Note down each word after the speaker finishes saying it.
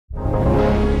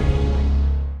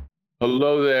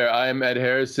Hello there. I am Ed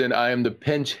Harrison. I am the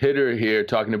pinch hitter here,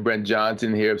 talking to Brent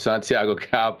Johnson here of Santiago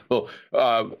Capital.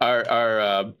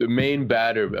 Our main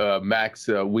batter, Max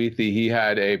Wheathy, he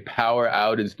had a power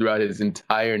outage throughout his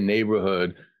entire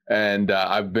neighborhood, and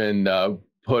I've been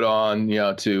put on,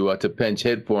 to pinch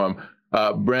hit for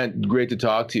him. Brent, great to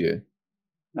talk to you.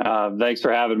 Thanks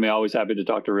for having me. Always happy to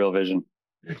talk to Real Vision.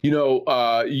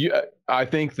 I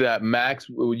think that Max,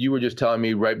 you were just telling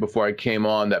me right before I came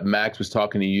on that Max was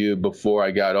talking to you before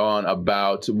I got on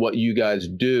about what you guys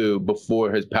do before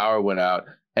his power went out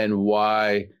and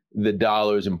why the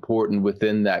dollar is important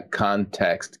within that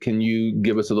context. Can you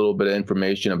give us a little bit of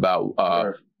information about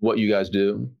Sure. what you guys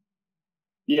do?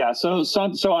 Yeah, so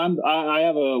I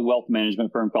have a wealth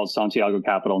management firm called Santiago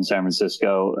Capital in San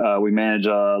Francisco. We manage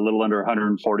a little under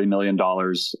 $140 million,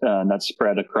 and that's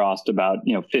spread across about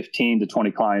 15 to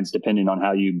 20 clients, depending on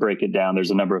how you break it down.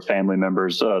 There's a number of family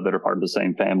members that are part of the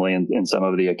same family in some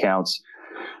of the accounts.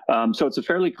 So it's a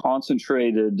fairly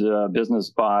concentrated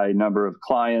business by number of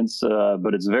clients,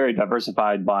 but it's very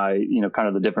diversified by kind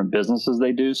of the different businesses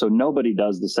they do. So nobody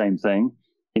does the same thing.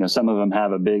 Some of them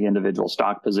have a big individual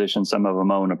stock position. Some of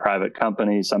them own a private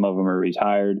company. Some of them are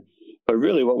retired. But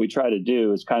really what we try to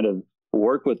do is kind of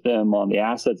work with them on the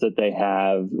assets that they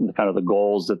have, kind of the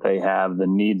goals that they have, the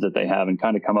needs that they have, and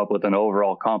kind of come up with an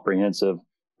overall comprehensive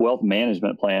wealth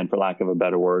management plan, for lack of a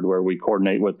better word, where we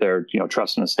coordinate with their,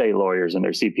 trust and estate lawyers and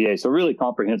their CPA. So really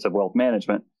comprehensive wealth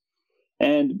management.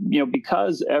 And,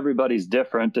 because everybody's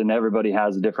different and everybody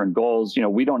has different goals,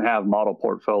 we don't have model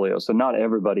portfolios. So not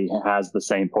everybody has the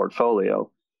same portfolio.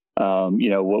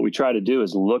 What we try to do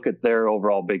is look at their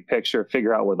overall big picture,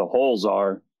 figure out where the holes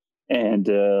are. And,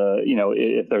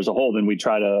 if there's a hole, then we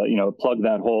try to, plug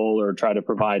that hole or try to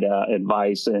provide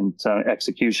advice and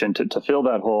execution to fill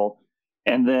that hole.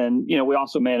 And then, we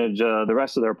also manage the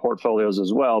rest of their portfolios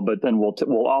as well. But then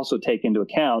we'll also take into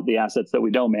account the assets that we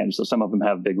don't manage. So some of them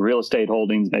have big real estate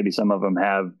holdings. Maybe some of them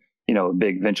have, a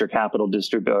big venture capital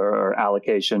or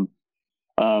allocation.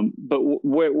 But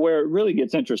where it really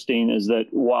gets interesting is that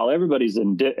while everybody's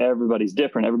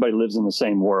different, everybody lives in the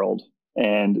same world.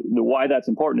 And why that's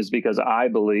important is because I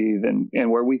believe, and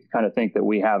where we kind of think that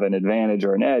we have an advantage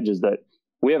or an edge, is that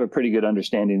we have a pretty good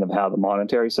understanding of how the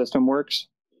monetary system works.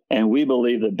 And we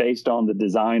believe that based on the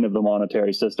design of the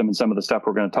monetary system and some of the stuff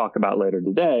we're going to talk about later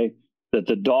today, that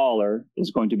the dollar is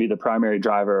going to be the primary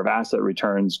driver of asset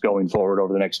returns going forward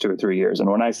over the next 2 or 3 years. And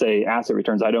when I say asset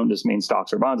returns, I don't just mean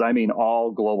stocks or bonds. I mean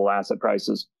all global asset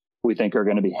prices we think are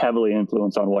going to be heavily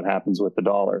influenced on what happens with the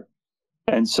dollar.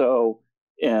 And so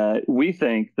we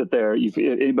think that if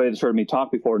anybody that's heard me talk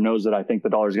before knows that I think the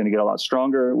dollar is going to get a lot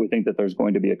stronger. We think that there's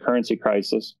going to be a currency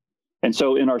crisis. And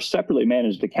so in our separately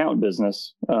managed account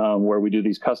business, where we do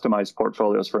these customized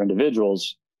portfolios for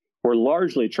individuals, we're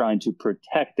largely trying to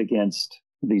protect against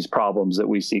these problems that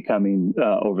we see coming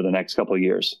over the next couple of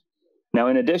years. Now,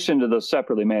 in addition to those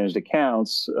separately managed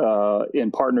accounts, in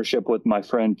partnership with my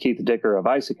friend Keith Dicker of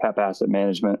ISACAP Asset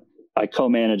Management, I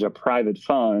co-manage a private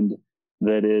fund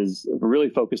that is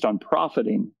really focused on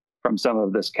profiting from some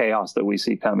of this chaos that we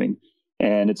see coming.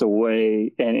 And it's a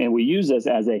way, and we use this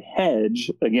as a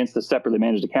hedge against the separately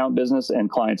managed account business and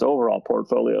clients' overall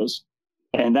portfolios.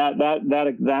 And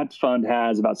that fund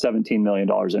has about $17 million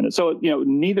in it. So,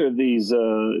 neither of these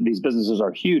businesses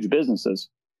are huge businesses,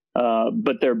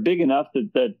 but they're big enough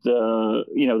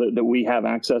that we have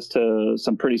access to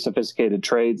some pretty sophisticated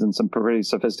trades and some pretty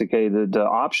sophisticated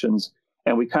options.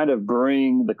 And we kind of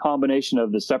bring the combination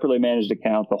of the separately managed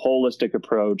account, the holistic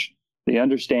approach, the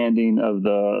understanding of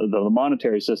the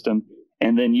monetary system,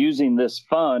 and then using this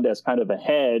fund as kind of a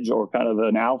hedge or kind of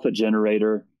an alpha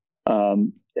generator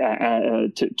to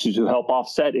help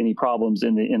offset any problems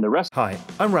in the rest. Hi,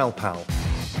 I'm Raoul Powell.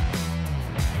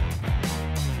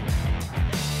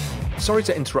 Sorry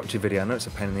to interrupt your video, I know it's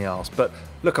a pain in the arse, but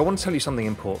look, I want to tell you something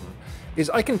important.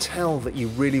 I can tell that you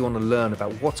really want to learn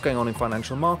about what's going on in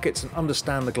financial markets and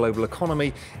understand the global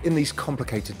economy in these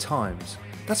complicated times.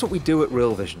 That's what we do at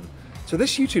Real Vision. So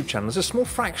this YouTube channel is a small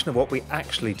fraction of what we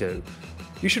actually do.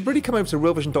 You should really come over to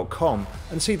realvision.com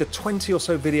and see the 20 or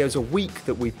so videos a week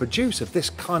that we produce of this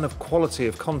kind of quality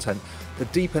of content, the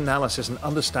deep analysis and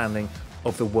understanding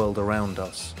of the world around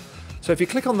us. So if you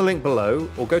click on the link below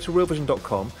or go to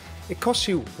realvision.com, it costs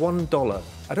you $1.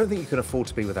 I don't think you can afford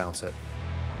to be without it.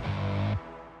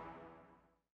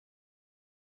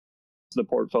 The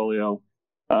portfolio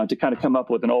to kind of come up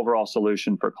with an overall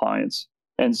solution for clients.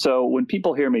 And so when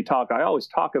people hear me talk, I always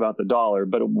talk about the dollar,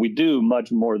 but we do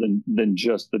much more than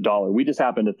just the dollar. We just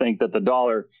happen to think that the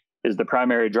dollar is the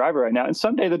primary driver right now. And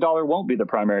someday the dollar won't be the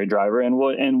primary driver,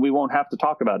 and we won't have to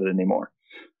talk about it anymore.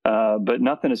 But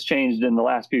nothing has changed in the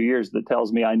last few years that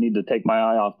tells me I need to take my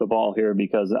eye off the ball here,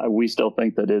 because we still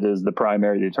think that it is the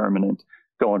primary determinant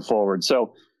going forward.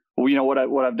 So, what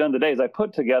I've done today is I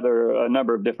put together a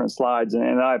number of different slides,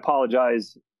 and I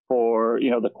apologize for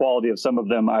the quality of some of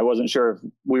them. I wasn't sure if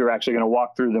we were actually going to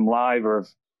walk through them live or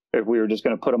if we were just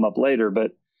going to put them up later.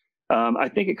 But I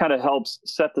think it kind of helps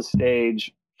set the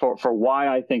stage for why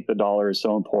I think the dollar is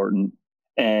so important,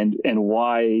 and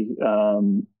why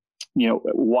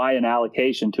why an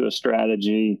allocation to a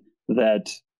strategy that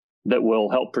will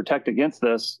help protect against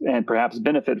this and perhaps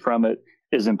benefit from it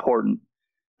is important.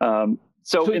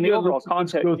 So in the overall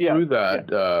context, let's go through that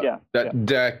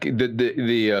deck,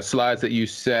 the slides that you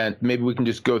sent. Maybe we can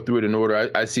just go through it in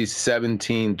order. I see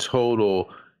 17 total.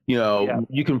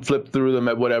 You can flip through them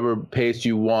at whatever pace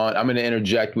you want. I'm going to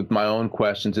interject with my own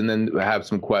questions and then have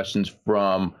some questions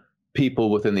from people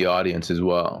within the audience as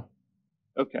well.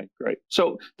 Okay, great.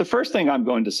 So the first thing I'm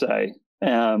going to say,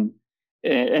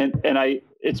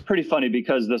 it's pretty funny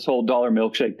because this whole dollar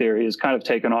milkshake theory has kind of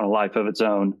taken on a life of its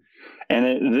own.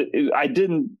 And I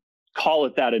didn't call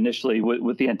it that initially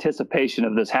with the anticipation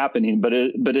of this happening, but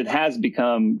it has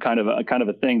become kind of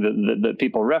a thing that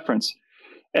people reference.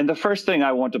 And the first thing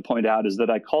I want to point out is that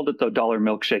I called it the dollar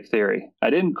milkshake theory. I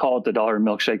didn't call it the dollar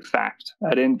milkshake fact.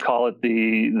 I didn't call it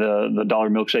the dollar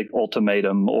milkshake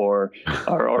ultimatum or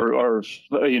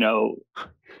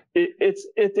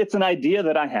it's an idea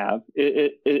that I have.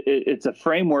 It's a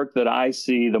framework that I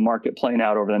see the market playing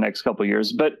out over the next couple of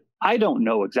years, but I don't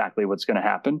know exactly what's going to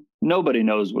happen. Nobody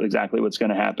knows exactly what's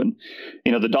going to happen.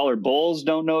 The dollar bulls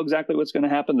don't know exactly what's going to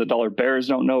happen. The dollar bears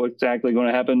don't know exactly going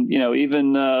to happen.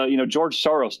 Even George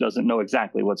Soros doesn't know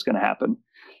exactly what's going to happen.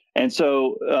 And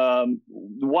so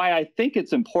why I think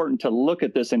it's important to look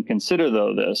at this and consider,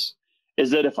 this is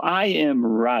that if I am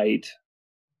right,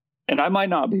 and I might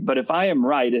not be, but if I am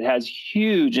right, it has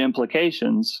huge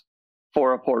implications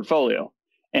for a portfolio.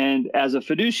 And as a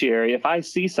fiduciary, if I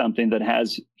see something that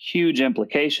has huge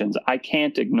implications, I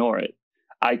can't ignore it.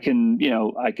 I can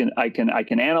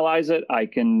analyze it. I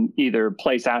can either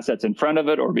place assets in front of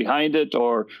it or behind it,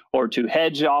 or to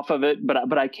hedge off of it,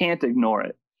 but I can't ignore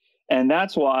it. And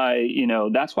that's why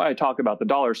I talk about the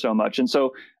dollar so much. And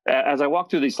so as I walk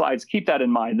through these slides, keep that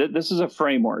in mind, that this is a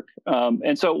framework.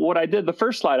 And so what I did, the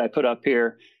first slide I put up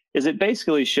here is it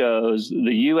basically shows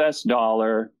the US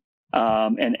dollar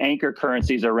and anchor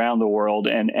currencies around the world,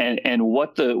 and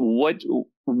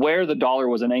where the dollar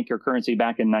was an anchor currency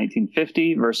back in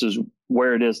 1950 versus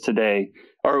where it is today.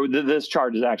 Or this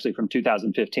chart is actually from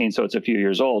 2015, so it's a few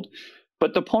years old.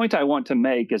 But the point I want to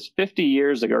make is 50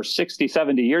 years ago, or 60,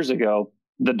 70 years ago,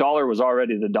 the dollar was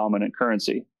already the dominant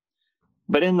currency.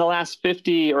 But in the last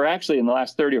 50, or actually in the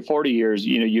last 30 or 40 years,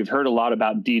 you've heard a lot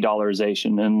about de-dollarization.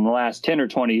 And in the last 10 or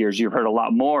 20 years, you've heard a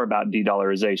lot more about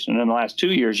de-dollarization. And in the last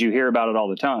 2 years, you hear about it all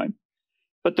the time.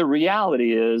 But the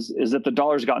reality is that the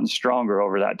dollar's gotten stronger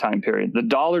over that time period. The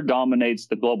dollar dominates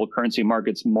the global currency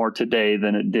markets more today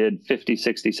than it did 50,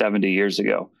 60, 70 years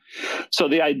ago. So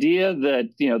the idea that,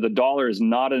 the dollar is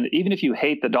not even if you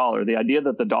hate the dollar, the idea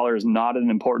that the dollar is not an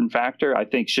important factor, I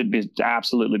think should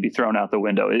absolutely be thrown out the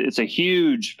window. It's a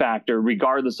huge factor,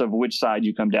 regardless of which side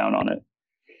you come down on it.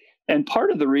 And part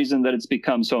of the reason that it's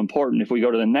become so important, if we go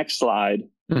to the next slide,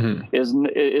 is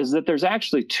that there's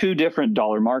actually two different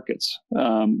dollar markets.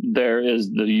 There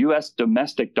is the U.S.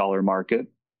 domestic dollar market,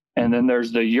 and then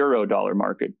there's the euro dollar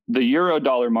market. The euro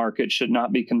dollar market should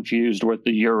not be confused with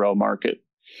the euro market.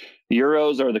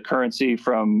 Euros are the currency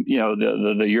from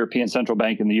the European Central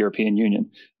Bank and the European Union.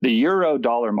 The euro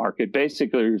dollar market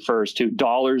basically refers to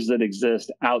dollars that exist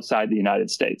outside the United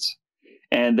States.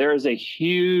 And there is a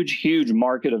huge, huge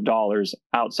market of dollars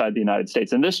outside the United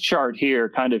States. And this chart here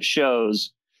kind of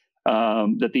shows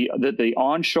that the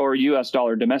onshore U.S.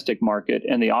 dollar domestic market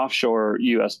and the offshore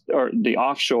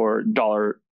offshore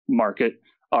dollar market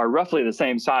are roughly the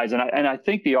same size. And I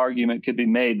think the argument could be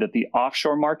made that the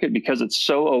offshore market, because it's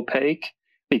so opaque,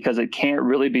 because it can't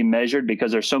really be measured,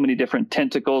 because there's so many different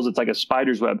tentacles, it's like a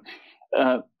spider's web.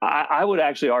 I would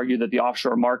actually argue that the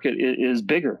offshore market is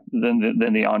bigger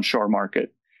than the onshore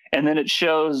market. And then it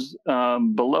shows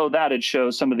below that, it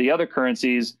shows some of the other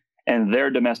currencies and their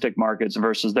domestic markets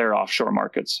versus their offshore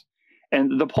markets.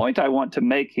 And the point I want to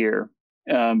make here,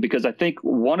 because I think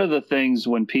one of the things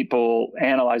when people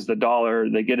analyze the dollar,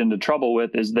 they get into trouble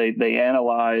with is they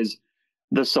analyze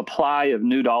the supply of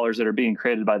new dollars that are being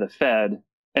created by the Fed,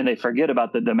 and they forget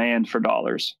about the demand for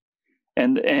dollars.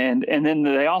 And then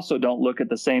they also don't look at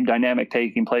the same dynamic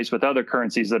taking place with other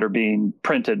currencies that are being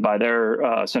printed by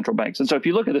their central banks. And so if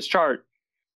you look at this chart,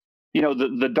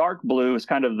 the dark blue is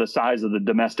kind of the size of the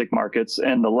domestic markets,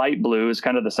 and the light blue is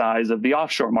kind of the size of the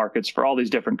offshore markets for all these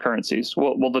different currencies.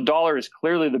 Well, the dollar is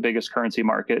clearly the biggest currency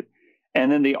market. And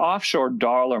then the offshore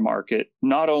dollar market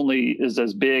not only is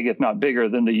as big, if not bigger,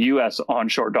 than the U.S.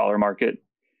 onshore dollar market,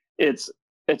 it's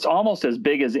almost as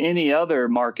big as any other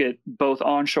market, both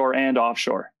onshore and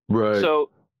offshore. Right.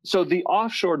 So the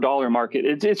offshore dollar market,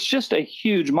 it's just a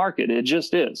huge market. It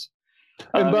just is.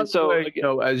 And by the way,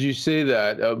 as you say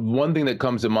that, one thing that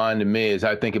comes to mind to me is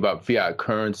I think about fiat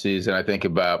currencies, and I think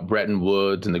about Bretton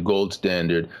Woods and the gold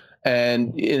standard.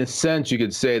 And in a sense, you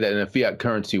could say that in a fiat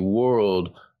currency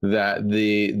world, that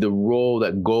the role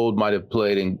that gold might have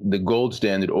played in the gold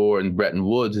standard or in Bretton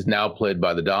Woods is now played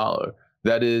by the dollar.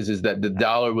 That is that the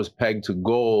dollar was pegged to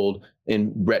gold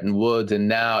in Bretton Woods, and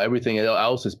now everything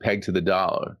else is pegged to the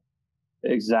dollar.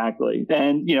 Exactly.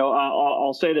 And,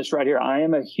 I'll say this right here. I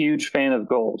am a huge fan of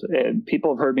gold. And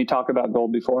people have heard me talk about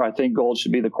gold before. I think gold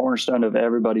should be the cornerstone of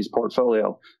everybody's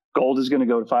portfolio. Gold is going to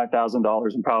go to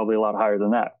 $5,000 and probably a lot higher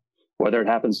than that. Whether it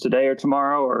happens today or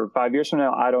tomorrow or 5 years from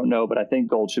now, I don't know, but I think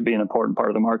gold should be an important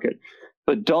part of the market.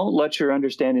 But don't let your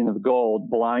understanding of gold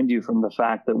blind you from the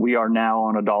fact that we are now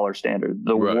on a dollar standard.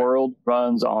 The world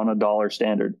runs on a dollar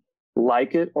standard.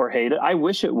 Like it or hate it. I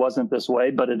wish it wasn't this way,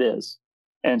 but it is.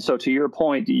 And so to your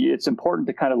point, it's important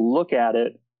to kind of look at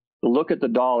the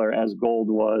dollar as gold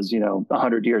was,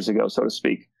 100 years ago, so to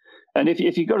speak. And if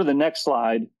you go to the next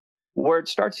slide, where it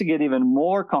starts to get even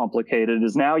more complicated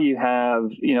is now you have,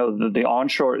 the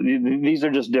onshore, these are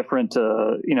just different,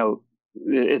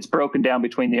 it's broken down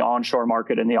between the onshore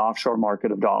market and the offshore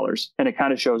market of dollars. And it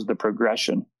kind of shows the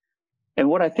progression. And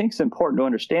what I think is important to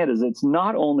understand is it's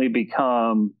not only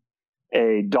become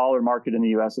a dollar market in the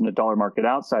U.S. and a dollar market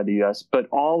outside the U.S., but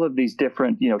all of these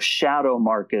different, shadow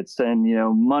markets and,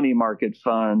 money market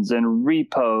funds and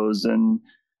repos and,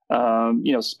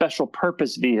 special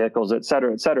purpose vehicles, et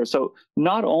cetera, et cetera. So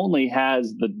not only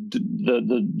has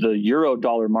the euro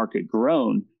dollar market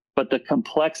grown, but the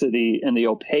complexity and the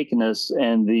opaqueness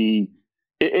and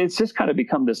it's just kind of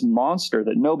become this monster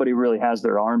that nobody really has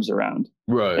their arms around.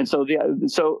 Right. And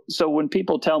so when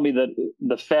people tell me that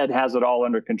the Fed has it all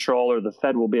under control, or the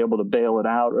Fed will be able to bail it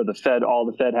out, or all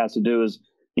the Fed has to do is,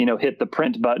 hit the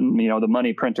print button, the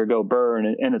money printer go burn,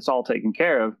 and it's all taken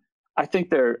care of. I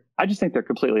just think they're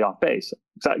completely off base,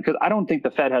 because I don't think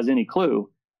the Fed has any clue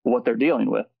what they're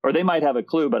dealing with, or they might have a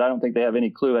clue, but I don't think they have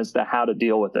any clue as to how to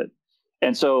deal with it.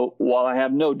 And so while I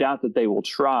have no doubt that they will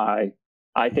try,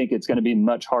 I think it's going to be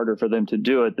much harder for them to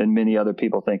do it than many other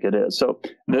people think it is. So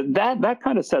that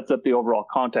kind of sets up the overall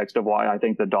context of why I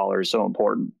think the dollar is so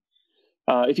important.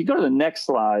 If you go to the next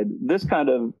slide, this kind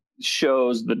of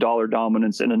shows the dollar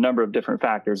dominance in a number of different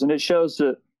factors. And it shows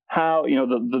how,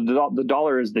 the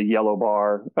dollar is the yellow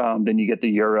bar. Then you get the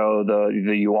euro,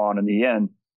 the yuan, and the yen.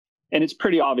 And it's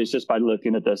pretty obvious just by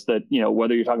looking at this that,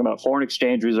 whether you're talking about foreign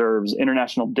exchange reserves,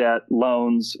 international debt,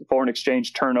 loans, foreign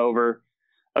exchange turnover,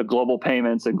 global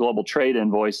payments, and global trade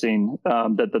invoicing,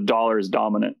 that the dollar is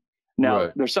dominant.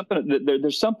 Now, there's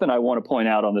something I want to point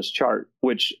out on this chart,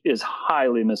 which is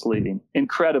highly misleading,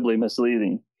 incredibly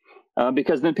misleading,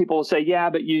 because then people will say, yeah,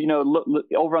 but look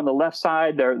over on the left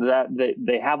side there, that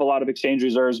they have a lot of exchange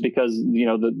reserves because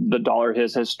the dollar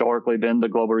has historically been the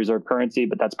global reserve currency,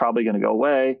 but that's probably going to go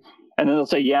away. And then they'll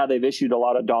say, yeah, they've issued a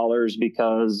lot of dollars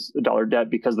dollar debt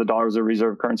because the dollar is a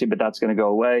reserve currency, but that's going to go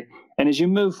away. And as you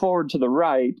move forward to the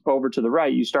right,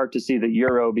 you start to see the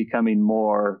euro becoming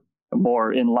more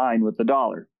in line with the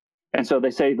dollar. And so they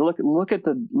say, look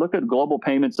at global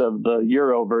payments of the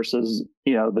euro versus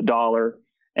the dollar,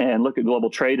 and look at global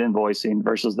trade invoicing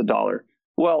versus the dollar.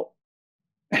 Well,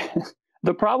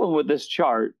 the problem with this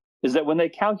chart is that when they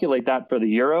calculate that for the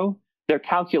euro, they're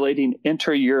calculating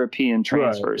inter-European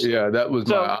transfers. Right. Yeah, that was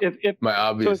my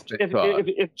obvious thought.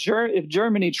 If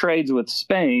Germany trades with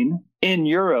Spain in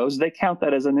euros, they count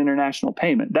that as an international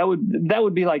payment. That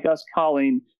would be like us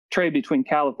calling trade between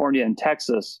California and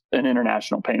Texas an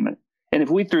international payment. And if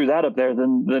we threw that up there,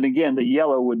 then again, the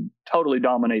yellow would totally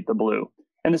dominate the blue.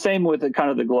 And the same with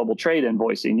the global trade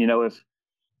invoicing.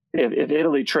 If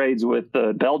Italy trades with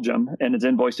Belgium and it's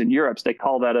invoiced in euros, they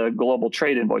call that a global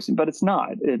trade invoicing, but it's not.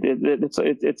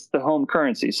 It's the home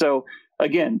currency. So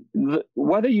again,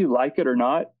 whether you like it or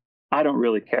not, I don't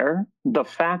really care. The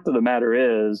fact of the matter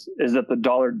is that the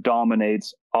dollar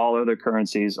dominates all other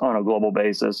currencies on a global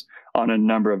basis on a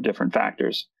number of different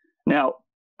factors. Now,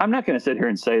 I'm not going to sit here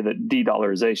and say that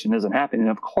de-dollarization isn't happening.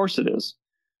 Of course it is.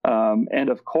 And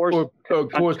of course,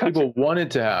 people want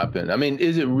it to happen. I mean,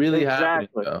 is it really happening?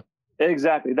 Though?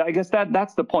 Exactly. I guess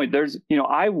that's the point. There's,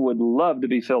 I would love to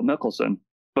be Phil Mickelson,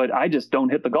 but I just don't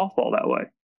hit the golf ball that way.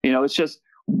 It's just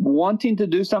wanting to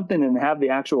do something and have the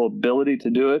actual ability to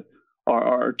do it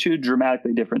are two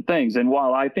dramatically different things. And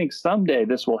while I think someday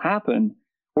this will happen,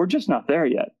 we're just not there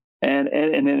yet. And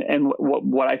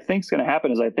what I think is going to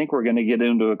happen is I think we're going to get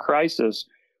into a crisis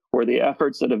where the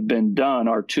efforts that have been done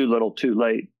are too little, too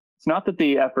late. It's not that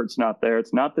the effort's not there.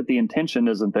 It's not that the intention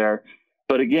isn't there.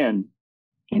 But again,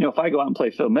 if I go out and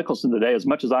play Phil Mickelson today, as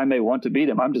much as I may want to beat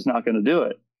him, I'm just not going to do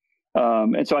it.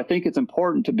 And so I think it's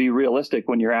important to be realistic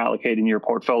when you're allocating your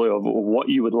portfolio of what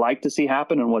you would like to see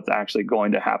happen and what's actually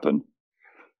going to happen.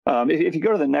 If you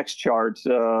go to the next chart,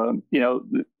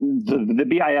 the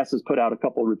BIS has put out a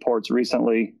couple of reports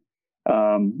recently,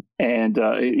 and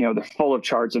they're full of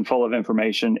charts and full of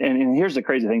information. And here's the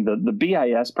crazy thing: the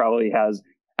BIS probably has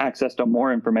access to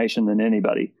more information than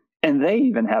anybody, and they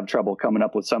even have trouble coming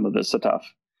up with some of this stuff.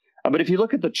 But if you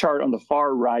look at the chart on the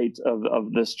far right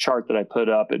of this chart that I put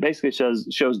up, it basically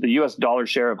shows the U.S. dollar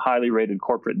share of highly rated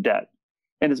corporate debt.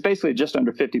 And it's basically just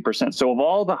under 50%. So of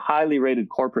all the highly rated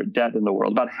corporate debt in the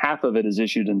world, about half of it is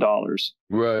issued in dollars.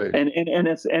 Right. And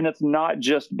it's not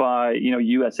just by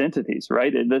U.S. entities,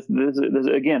 right? This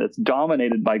again, it's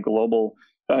dominated by global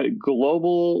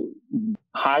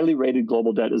highly rated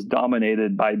global debt is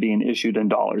dominated by being issued in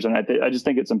dollars. And I just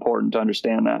think it's important to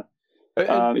understand that.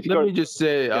 Let me just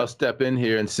say, I'll step in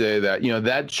here and say that,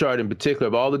 that chart in particular,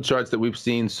 of all the charts that we've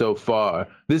seen so far,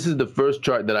 this is the first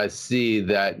chart that I see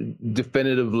that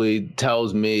definitively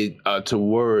tells me to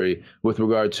worry with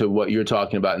regard to what you're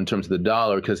talking about in terms of the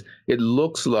dollar, because it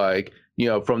looks like,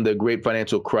 from the great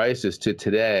financial crisis to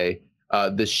today,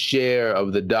 the share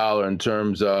of the dollar in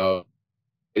terms of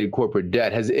corporate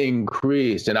debt has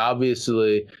increased. And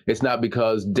obviously, it's not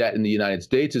because debt in the United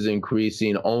States is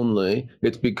increasing only.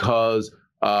 It's because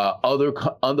other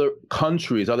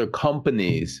countries, other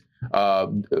companies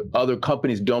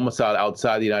domiciled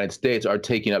outside the United States are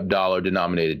taking up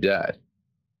dollar-denominated debt.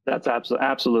 That's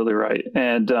absolutely right.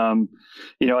 And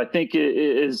I think it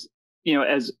is,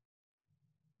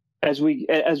 as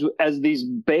these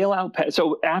bailout,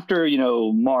 so after,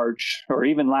 March or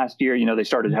even last year, they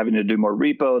started having to do more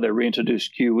repo, they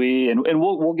reintroduced QE, and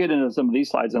we'll get into some of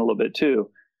these slides in a little bit too,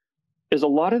 is a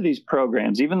lot of these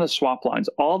programs, even the swap lines,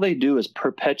 all they do is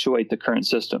perpetuate the current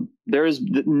system. There is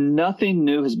nothing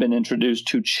new has been introduced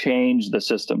to change the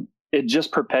system. It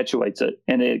just perpetuates it,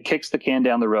 and it kicks the can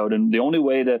down the road. And the only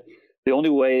way that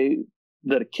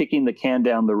kicking the can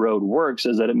down the road works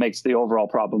is that it makes the overall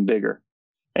problem bigger.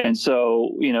 And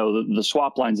so, the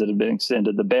swap lines that have been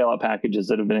extended, the bailout packages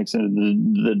that have been extended,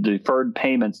 the deferred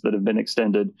payments that have been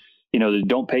extended, the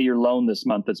don't pay your loan this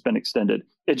month that's been extended,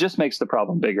 it just makes the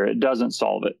problem bigger. It doesn't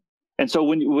solve it. And so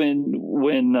let's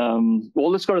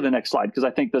go to the next slide, because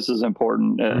I think this is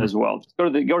important as well. Go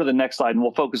to the next slide, and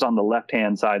we'll focus on the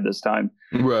left-hand side this time.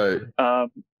 Right.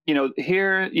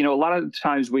 Here, a lot of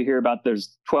times we hear about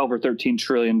there's 12 or 13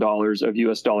 trillion dollars of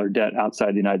U.S. dollar debt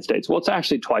outside the United States. Well, it's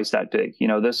actually twice that big.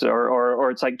 This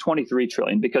or it's like 23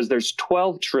 trillion, because there's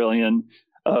 12 trillion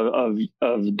of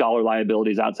dollar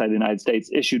liabilities outside the United States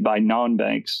issued by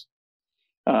non-banks,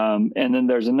 and then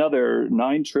there's another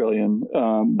 9 trillion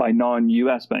by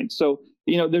non-U.S. banks. So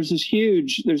there's this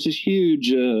huge.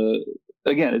 Again,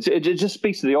 it just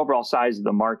speaks to the overall size of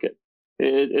the market.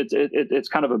 It's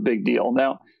kind of a big deal.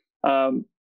 Now,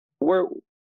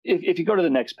 if you go to the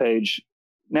next page,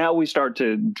 now we start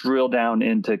to drill down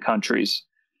into countries.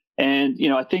 And,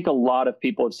 I think a lot of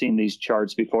people have seen these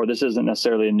charts before. This isn't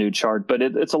necessarily a new chart, but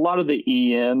it's a lot of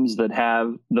the EMs that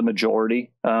have the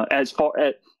majority,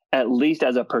 at least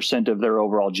as a percent of their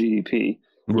overall GDP.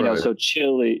 Right. So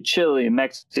Chile,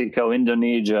 Mexico,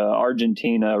 Indonesia,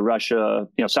 Argentina, Russia,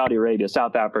 Saudi Arabia,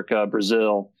 South Africa,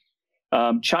 Brazil.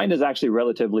 China is actually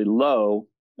relatively low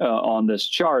on this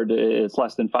chart. It's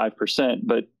less than 5%,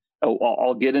 but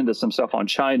I'll get into some stuff on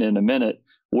China in a minute,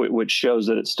 which shows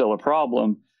that it's still a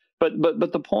problem.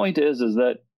 But the point is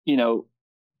that,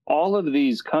 all of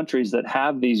these countries that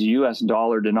have these U.S.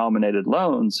 dollar denominated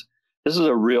loans, this is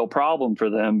a real problem for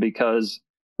them, because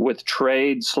with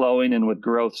trade slowing and with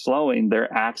growth slowing,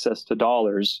 their access to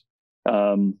dollars,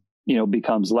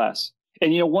 becomes less.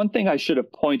 And, one thing I should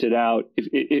have pointed out,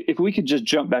 if we could just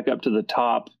jump back up to the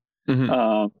top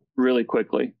really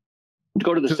quickly,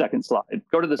 go to the second slide.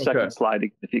 Go to the second slide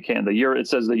if you can. It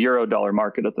says the euro dollar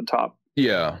market at the top.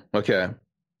 Yeah. Okay.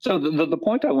 So the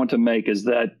point I want to make is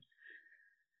that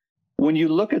when you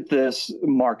look at this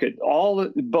market,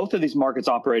 both of these markets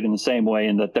operate in the same way,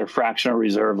 in that they're fractional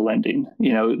reserve lending.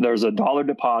 There's a dollar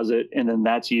deposit, and then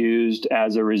that's used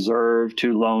as a reserve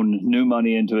to loan new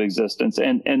money into existence.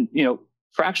 And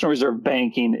fractional reserve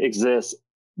banking exists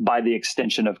by the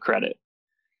extension of credit.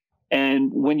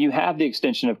 And when you have the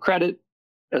extension of credit,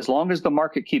 as long as the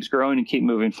market keeps growing and keep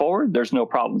moving forward, there's no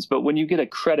problems. But when you get a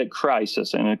credit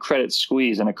crisis and a credit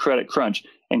squeeze and a credit crunch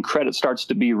and credit starts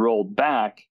to be rolled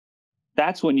back,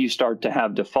 that's when you start to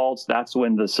have defaults. That's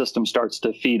when the system starts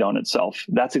to feed on itself.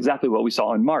 That's exactly what we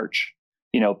saw in March.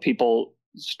 People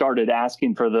started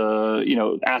asking for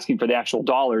the actual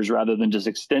dollars rather than just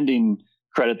extending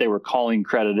credit. They were calling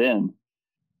credit in.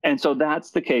 And so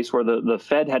that's the case where the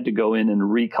Fed had to go in and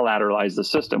recollateralize the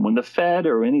system. When the Fed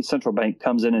or any central bank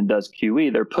comes in and does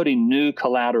QE, they're putting new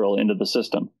collateral into the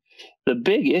system. The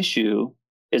big issue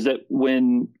is that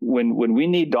when we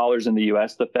need dollars in the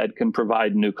U.S., the Fed can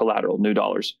provide new collateral, new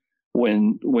dollars.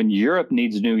 When Europe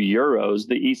needs new euros,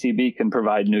 the ECB can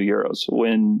provide new euros.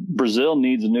 When Brazil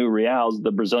needs new reals,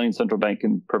 the Brazilian central bank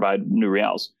can provide new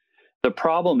reals. The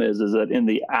problem is that in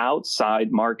the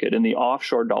outside market, in the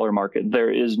offshore dollar market,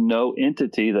 there is no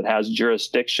entity that has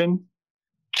jurisdiction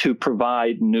to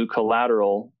provide new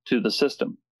collateral to the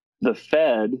system. The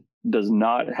Fed does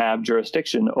not have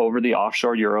jurisdiction over the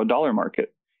offshore euro dollar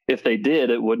market. If they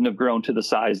did, it wouldn't have grown to the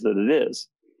size that it is.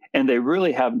 And they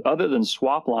really have, other than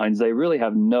swap lines, they really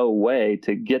have no way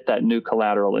to get that new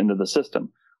collateral into the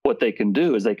system. What they can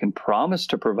do is they can promise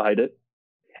to provide it,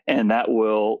 and that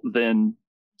will then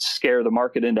scare the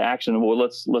market into action. Well,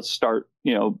 let's start,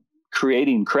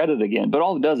 creating credit again. But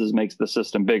all it does is makes the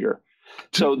system bigger.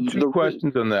 So two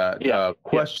questions on that.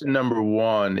 Question number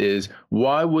one is,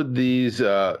 why would these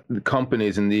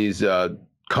companies in these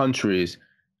countries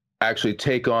actually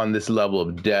take on this level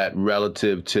of debt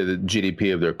relative to the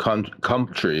GDP of their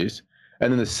countries?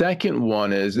 And then the second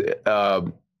one is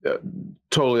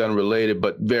totally unrelated,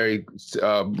 but very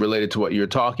related to what you're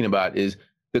talking about, is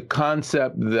the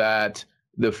concept that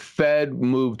the Fed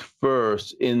moved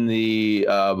first in the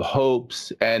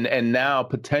hopes and now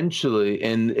potentially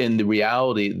in the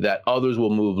reality that others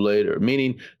will move later,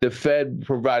 meaning the Fed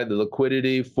provided the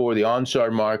liquidity for the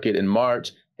onshore market in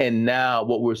March. And now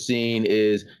what we're seeing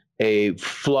is a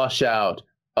flush out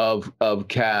of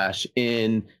cash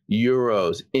in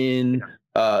euros, in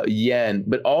yen,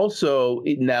 but also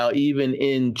now even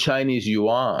in Chinese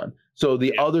yuan. So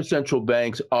the other central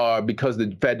banks are, because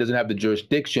the Fed doesn't have the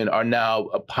jurisdiction, are now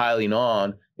piling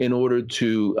on in order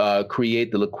to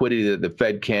create the liquidity that the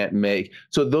Fed can't make.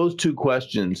 So those two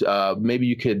questions, maybe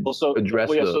you could address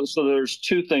those. So there's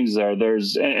two things there.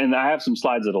 And I have some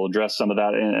slides that'll address some of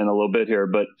that in a little bit here,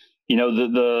 but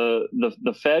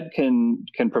the Fed can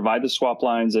provide the swap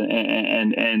lines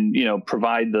and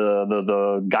provide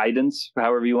the guidance,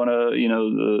 however you want to,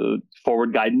 the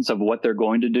forward guidance of what they're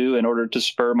going to do in order to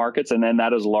spur markets, and then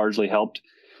that has largely helped.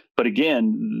 But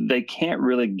again, they can't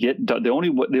really get the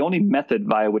only method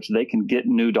via which they can get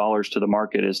new dollars to the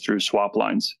market is through swap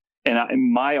lines. And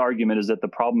my argument is that the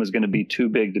problem is going to be too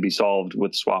big to be solved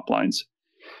with swap lines.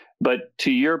 But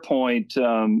to your point,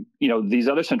 these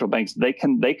other central banks, they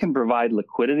can provide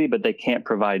liquidity, but they can't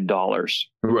provide dollars.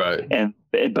 Right.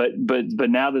 But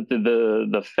now that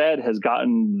the Fed has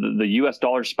gotten the U.S.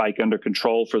 dollar spike under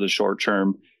control for the short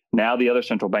term, now the other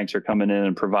central banks are coming in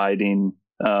and providing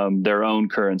their own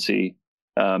currency.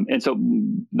 And so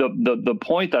the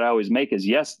point that I always make is,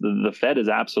 yes, the Fed is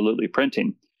absolutely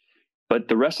printing, but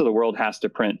the rest of the world has to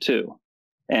print too.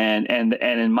 And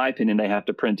in my opinion, they have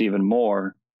to print even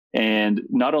more. And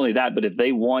not only that, but if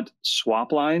they want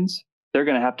swap lines, they're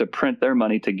going to have to print their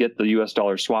money to get the U.S.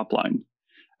 dollar swap line.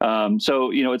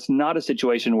 So it's not a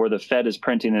situation where the Fed is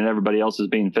printing and everybody else is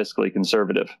being fiscally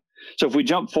conservative. So if we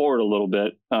jump forward a little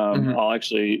bit,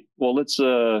 let's.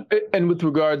 And with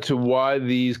regard to why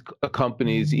these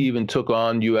companies even took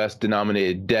on U.S.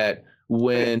 denominated debt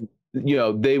when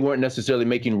they weren't necessarily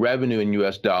making revenue in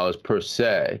U.S. dollars per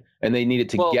se, and they needed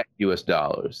to get U.S.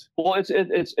 dollars. Well, it's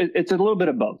a little bit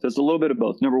of both. It's a little bit of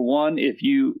both. Number one,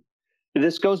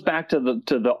 this goes back to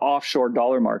the offshore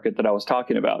dollar market that I was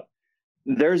talking about.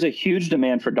 There's a huge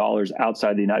demand for dollars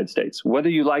outside the United States. Whether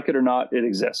you like it or not, it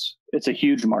exists. It's a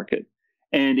huge market.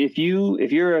 And if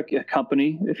you're a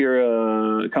company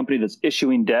that's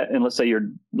issuing debt, and let's say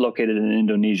you're located in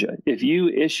Indonesia, if you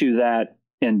issue that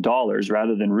in dollars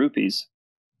rather than rupees,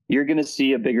 you're going to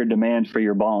see a bigger demand for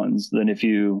your bonds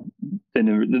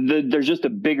there's just a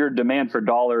bigger demand for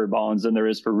dollar bonds than there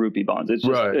is for rupee bonds. It's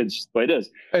just, it's the way it is.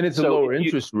 And it's a lower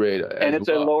interest rate. And it's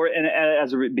a lower,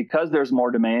 and because there's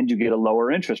more demand, you get a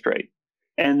lower interest rate.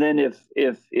 And then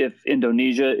if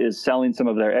Indonesia is selling some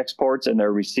of their exports and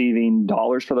they're receiving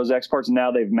dollars for those exports,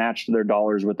 now they've matched their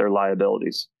dollars with their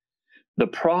liabilities. The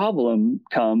problem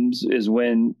is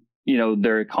when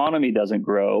their economy doesn't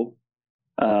grow,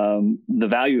 the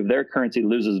value of their currency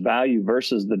loses value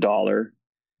versus the dollar,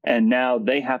 and now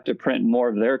they have to print more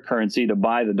of their currency to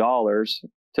buy the dollars,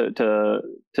 to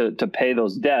pay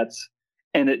those debts,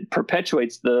 and it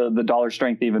perpetuates the dollar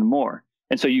strength even more.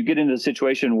 And so you get into a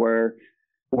situation where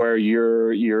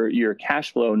your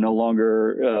cash flow no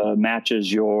longer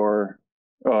matches your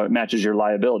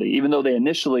liability, even though they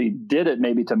initially did it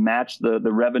maybe to match the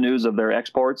revenues of their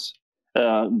exports.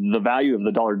 The value of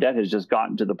the dollar debt has just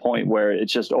gotten to the point where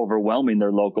it's just overwhelming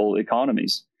their local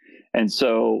economies. And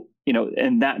so,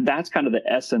 and that's kind of the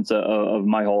essence of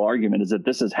my whole argument, is that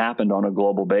this has happened on a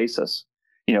global basis.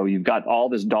 You've got all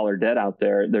this dollar debt out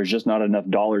there. There's just not enough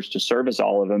dollars to service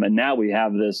all of them. And now we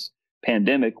have this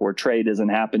pandemic where trade isn't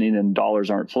happening and dollars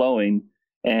aren't flowing,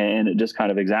 and it just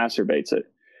kind of exacerbates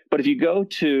it. But if you go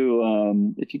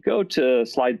to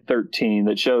slide 13,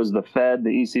 that shows the Fed, the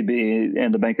ECB,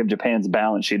 and the Bank of Japan's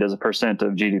balance sheet as a percent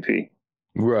of GDP.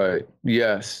 Right.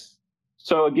 Yes.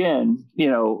 So again,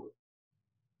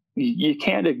 you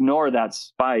can't ignore that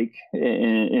spike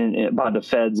by the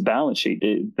Fed's balance sheet.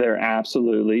 They're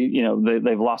absolutely,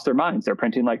 they've lost their minds. They're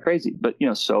printing like crazy. But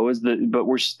but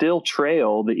we're still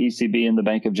trail the ECB and the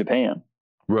Bank of Japan.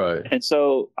 Right. And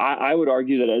so I would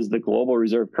argue that as the global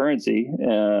reserve currency,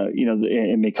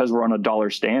 and because we're on a dollar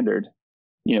standard,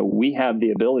 we have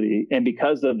the ability, and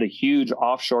because of the huge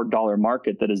offshore dollar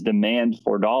market that is demand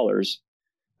for dollars,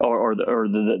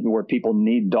 where people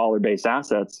need dollar-based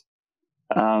assets,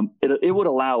 it would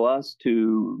allow us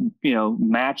to,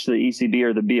 match the ECB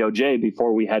or the BOJ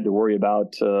before we had to worry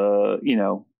about,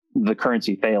 the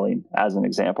currency failing, as an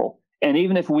example. And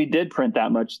even if we did print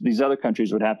that much, these other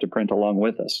countries would have to print along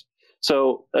with us.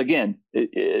 So again,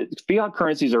 fiat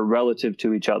currencies are relative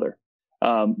to each other.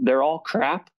 They're all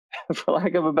crap, for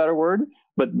lack of a better word,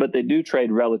 but they do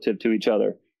trade relative to each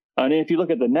other. And if you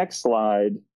look at the next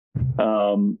slide,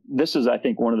 this is, I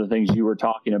think, one of the things you were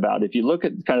talking about. If you look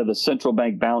at kind of the central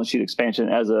bank balance sheet expansion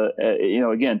as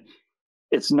again,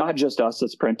 it's not just us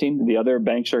that's printing. The other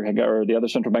banks or the other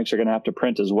central banks are going to have to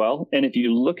print as well. And if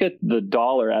you look at the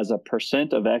dollar as a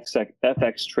percent of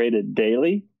FX traded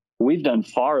daily, we've done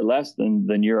far less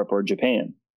than Europe or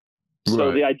Japan. Right.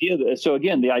 So the idea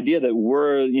that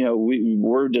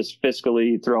we're just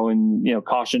fiscally throwing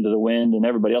caution to the wind and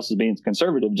everybody else is being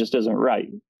conservative just isn't right.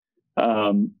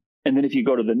 And then if you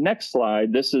go to the next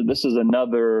slide, this is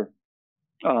another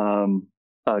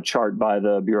chart by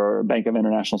the Bureau Bank of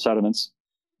International Settlements.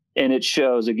 And it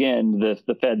shows, again, the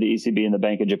Fed, the ECB, and the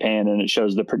Bank of Japan, and it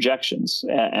shows the projections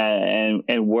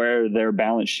and where their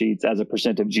balance sheets as a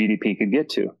percent of GDP could get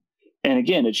to. And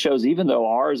again, it shows even though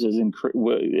ours is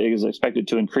expected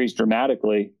to increase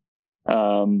dramatically,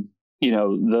 the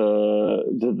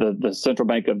Central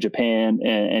Bank of Japan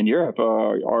and Europe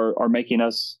are making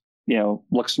us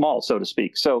look small, so to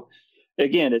speak. So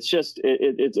again, it's just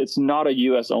it's not a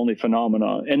U.S. only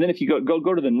phenomenon. And then if you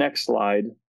go to the next slide.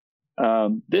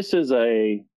 This is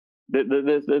a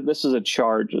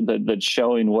chart that's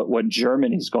showing what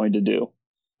Germany's going to do,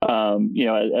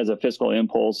 as a fiscal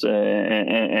impulse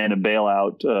and a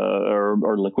bailout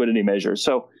or liquidity measure.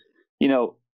 So,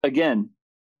 again,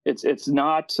 it's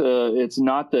not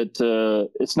that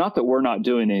we're not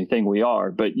doing anything. We are,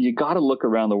 but you got to look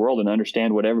around the world and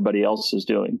understand what everybody else is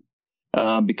doing,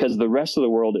 because the rest of the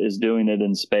world is doing it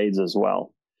in spades as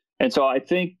well. And so I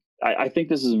think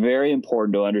this is very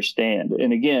important to understand.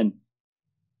 And again,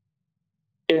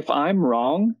 if I'm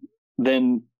wrong,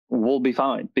 then we'll be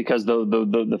fine, because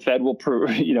the Fed will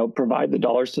provide the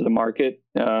dollars to the market.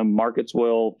 Markets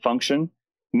will function.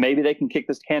 Maybe they can kick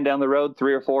this can down the road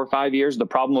 3 or 4 or 5 years. The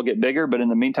problem will get bigger, but in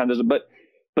the meantime, but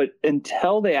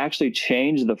until they actually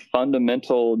change the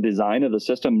fundamental design of the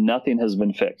system, nothing has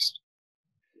been fixed.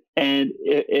 And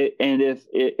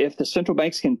if the central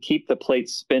banks can keep the plate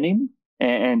spinning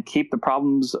and keep the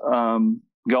problems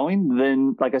going,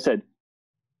 then, like I said,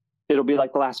 it'll be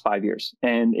like the last 5 years,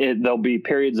 and there'll be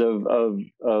periods of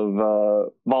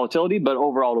volatility, but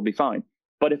overall it'll be fine.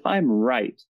 But if I'm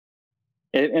right,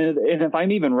 and if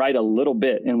I'm even right a little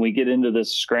bit, and we get into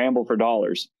this scramble for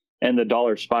dollars and the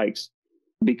dollar spikes,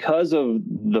 because of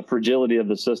the fragility of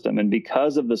the system, and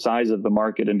because of the size of the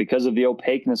market, and because of the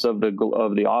opaqueness of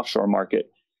the offshore market,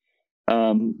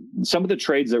 some of the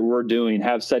trades that we're doing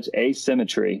have such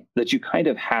asymmetry that you kind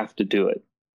of have to do it.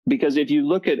 Because if you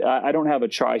look at, I don't have a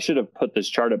chart. I should have put this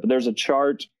chart up, but there's a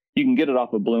chart, you can get it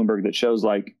off of Bloomberg, that shows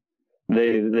like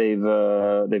they've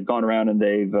gone around and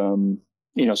they've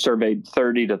surveyed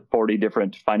 30 to 40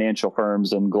 different financial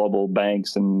firms and global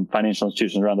banks and financial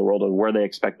institutions around the world of where they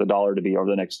expect the dollar to be over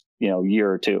the next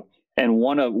year or two. And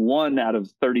one out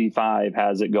of 35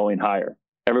 has it going higher.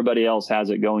 Everybody else has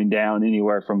it going down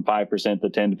anywhere from 5% to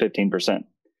 10 to 15%.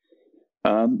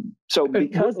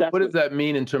 What does that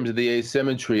mean in terms of the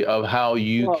asymmetry of how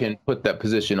you can put that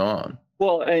position on?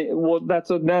 Well,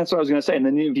 that's what I was going to say. And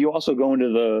then if you also go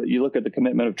into you look at the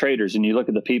commitment of traders, and you look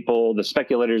at the people, the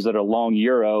speculators that are long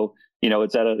euro,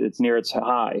 it's near its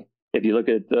high. If you look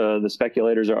at the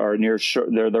speculators are near short,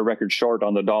 they're record short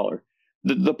on the dollar.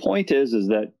 The point is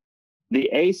that the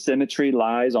asymmetry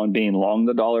lies on being long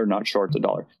the dollar, not short the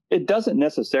dollar. It doesn't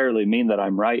necessarily mean that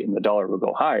I'm right and the dollar will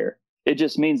go higher. It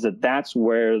just means that that's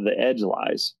where the edge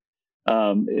lies.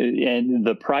 And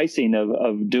the pricing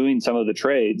of doing some of the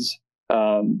trades,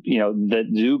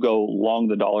 that do go long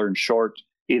the dollar and short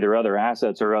either other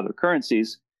assets or other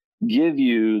currencies, give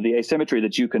you the asymmetry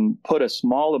that you can put a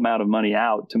small amount of money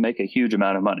out to make a huge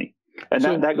amount of money. And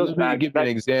so that goes back. Give me an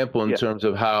example in terms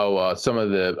of how some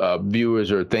of the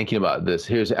viewers are thinking about this.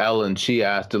 Here's Ellen. She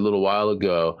asked a little while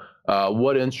ago,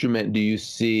 what instrument do you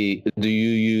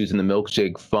use in the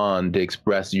Milkshake fund to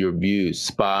express your views?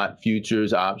 Spot,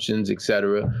 futures, options,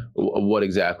 etc. What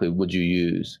exactly would you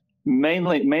use?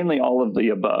 Mainly all of the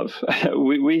above.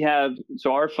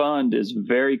 So our fund is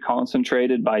very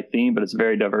concentrated by theme, but it's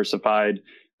very diversified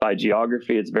by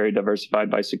geography. It's very diversified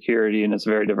by security, and it's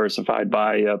very diversified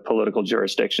by political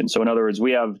jurisdiction. So in other words,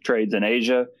 we have trades in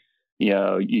Asia,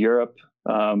 Europe,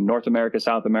 North America,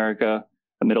 South America,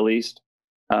 the Middle East.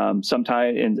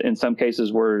 Sometimes in some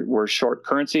cases we're short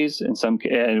currencies,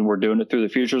 and we're doing it through the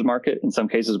futures market. In some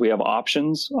cases we have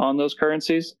options on those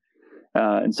currencies.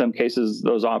 In some cases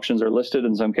those options are listed.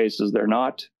 In some cases they're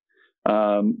not.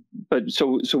 But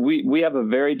so we have a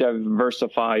very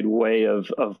diversified way of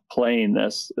playing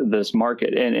this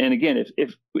market. And again,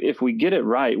 if we get it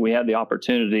right, we have the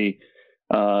opportunity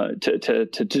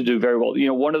to do very well.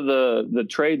 One of the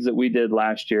trades that we did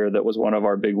last year that was one of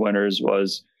our big winners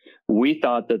was, we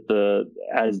thought that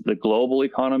as the global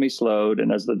economy slowed and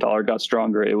as the dollar got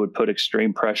stronger, it would put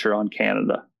extreme pressure on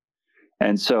Canada.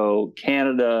 And so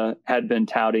Canada had been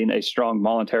touting a strong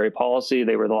monetary policy.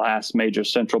 They were the last major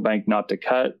central bank not to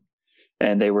cut.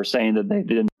 And they were saying that they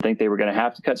didn't think they were going to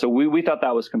have to cut. So we thought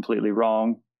that was completely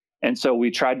wrong. And so we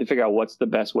tried to figure out what's the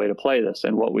best way to play this.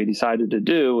 And what we decided to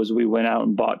do was we went out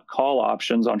and bought call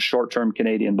options on short-term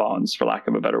Canadian bonds, for lack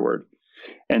of a better word.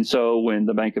 And so when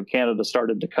the Bank of Canada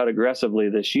started to cut aggressively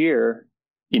this year,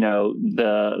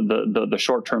 the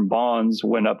short-term bonds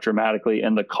went up dramatically,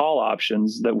 and the call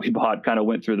options that we bought kind of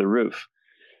went through the roof.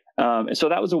 And so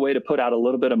that was a way to put out a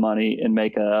little bit of money and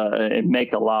make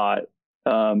a lot.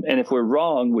 And if we're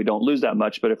wrong, we don't lose that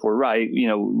much. But if we're right,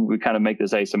 we kind of make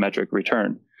this asymmetric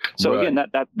return. So right. Again,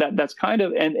 that's kind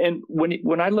of, and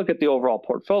when I look at the overall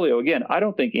portfolio, again, I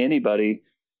don't think anybody,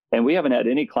 and we haven't had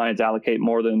any clients allocate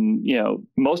more than,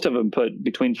 most of them put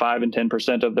between 5 and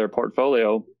 10% of their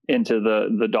portfolio into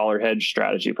the dollar hedge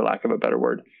strategy, for lack of a better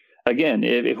word. Again,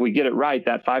 if we get it right,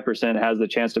 that 5% has the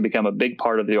chance to become a big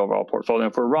part of the overall portfolio.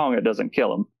 If we're wrong, it doesn't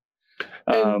kill them.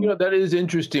 And, that is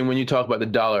interesting when you talk about the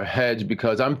dollar hedge,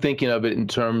 because I'm thinking of it in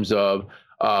terms of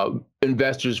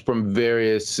investors from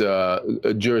various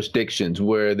jurisdictions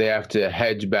where they have to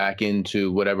hedge back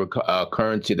into whatever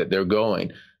currency that they're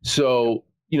going. So,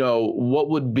 what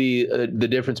would be the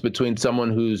difference between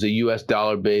someone who's a US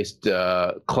dollar-based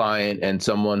client and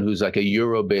someone who's like a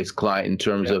euro-based client in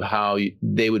terms of how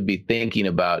they would be thinking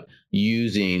about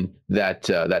using that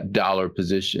dollar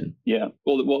position? Yeah.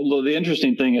 Well, the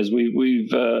interesting thing is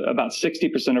we've about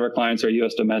 60% of our clients are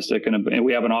U.S. domestic, and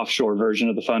we have an offshore version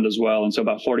of the fund as well. And so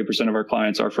about 40% of our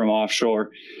clients are from offshore,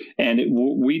 and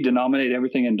we denominate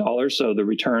everything in dollars. So the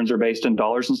returns are based in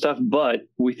dollars and stuff, but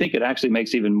we think it actually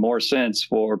makes even more sense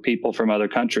for people from other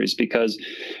countries, because,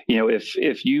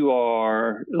 if you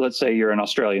are, let's say you're an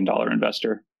Australian dollar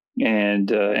investor,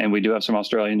 and we do have some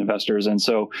Australian investors. And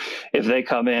so if they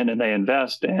come in and they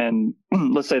invest, and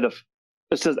let's say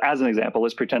as an example,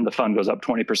 let's pretend the fund goes up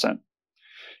 20%.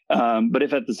 But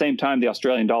if at the same time the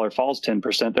Australian dollar falls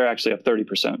 10%, they're actually up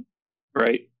 30%,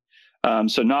 right?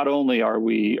 So not only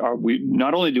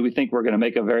do we think we're going to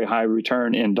make a very high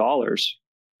return in dollars,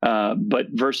 but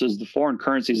versus the foreign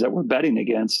currencies that we're betting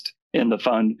against in the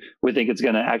fund, we think it's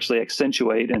going to actually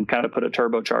accentuate and kind of put a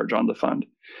turbocharge on the fund.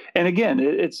 And again,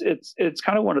 it's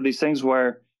kind of one of these things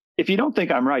where if you don't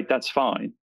think I'm right, that's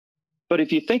fine. But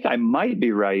if you think I might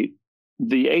be right,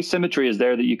 the asymmetry is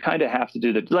there that you kind of have to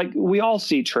do that. Like we all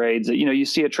see trades that, you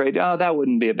see a trade, oh, that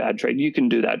wouldn't be a bad trade. You can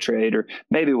do that trade, or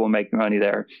maybe we'll make money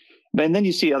there. And then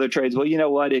you see other trades, well, you know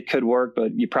what, it could work,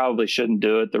 but you probably shouldn't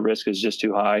do it. The risk is just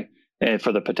too high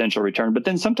for the potential return. But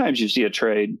then sometimes you see a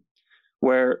trade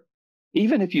where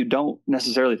even if you don't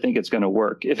necessarily think it's going to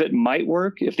work, if it might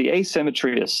work, if the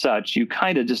asymmetry is such, you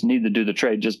kind of just need to do the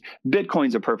trade. Just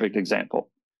Bitcoin's a perfect example,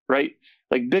 right?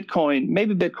 Like Bitcoin,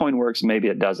 maybe Bitcoin works, maybe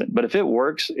it doesn't. But if it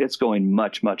works, it's going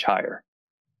much, much higher.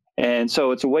 And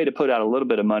so it's a way to put out a little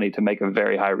bit of money to make a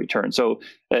very high return. So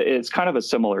it's kind of a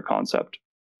similar concept.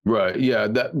 Right. Yeah,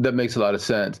 that makes a lot of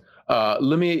sense.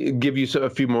 Let me give you a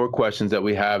few more questions that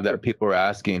we have that people are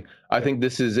asking. I think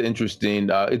this is interesting.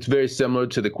 It's very similar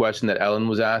to the question that Ellen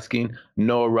was asking.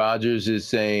 Noah Rogers is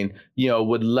saying,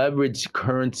 would leveraged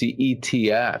currency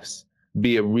ETFs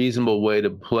be a reasonable way to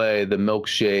play the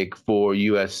milkshake for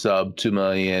U.S. sub $2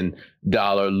 million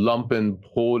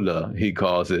Lumpenprolle, he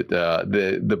calls it,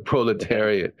 the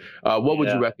proletariat. What would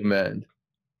you recommend?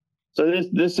 So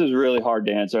this is really hard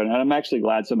to answer, and I'm actually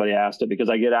glad somebody asked it, because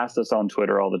I get asked this on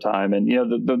Twitter all the time. And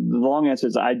the long answer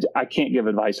is I can't give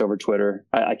advice over Twitter.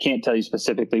 I can't tell you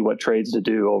specifically what trades to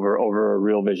do over a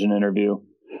Real Vision interview.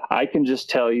 I can just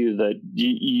tell you that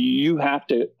you have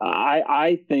to.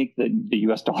 I think that the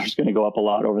U.S. dollar is going to go up a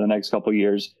lot over the next couple of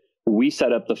years. We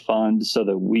set up the fund so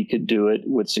that we could do it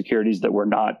with securities that were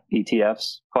not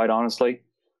ETFs, quite honestly.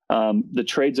 The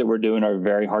trades that we're doing are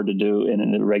very hard to do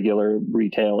in a regular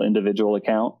retail individual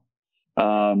account.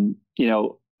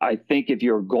 I think if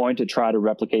you're going to try to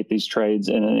replicate these trades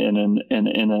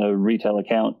in a retail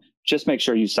account, just make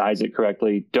sure you size it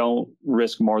correctly. Don't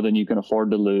risk more than you can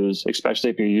afford to lose, especially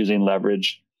if you're using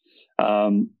leverage.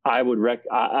 I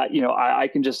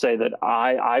can just say that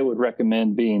I would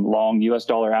recommend being long U.S.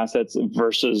 dollar assets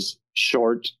versus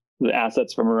short the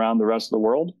assets from around the rest of the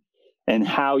world. And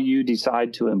how you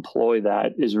decide to employ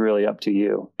that is really up to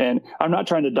you. And I'm not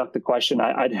trying to duck the question.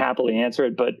 I'd happily answer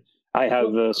it, but I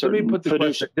have a certain. Let me put the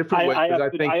question a different way, because I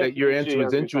think that your answer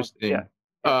is interesting.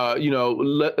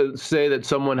 Let's say that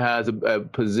someone has a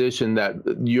position that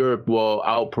Europe will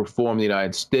outperform the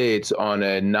United States on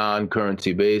a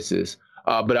non-currency basis,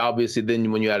 but obviously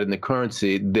then when you add in the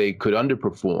currency, they could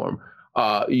underperform.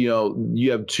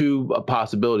 You have two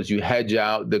possibilities: you hedge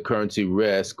out the currency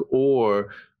risk, or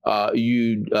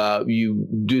you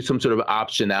do some sort of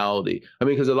optionality. I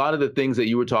mean, because a lot of the things that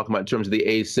you were talking about in terms of the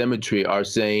asymmetry are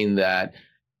saying that,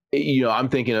 I'm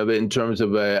thinking of it in terms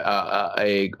of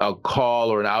a call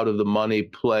or an out of the money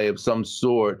play of some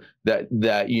sort that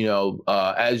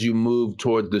as you move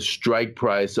towards the strike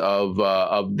price of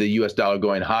the U.S. dollar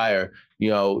going higher,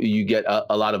 you get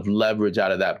a lot of leverage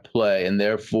out of that play, and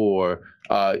therefore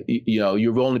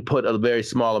you've only put a very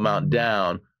small amount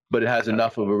down, but it has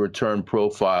enough of a return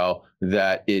profile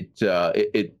that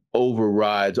it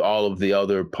overrides all of the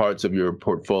other parts of your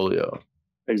portfolio.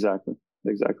 Exactly.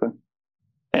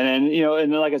 And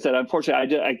then, like I said,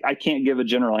 unfortunately, I can't give a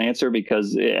general answer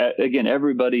because, again,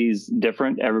 everybody's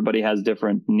different. Everybody has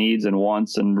different needs and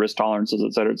wants and risk tolerances,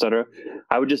 et cetera, et cetera.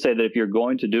 I would just say that if you're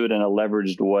going to do it in a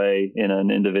leveraged way in an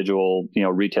individual,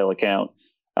 retail account,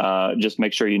 just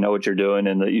make sure you know what you're doing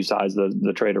and that you size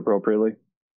the trade appropriately.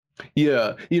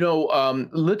 Yeah.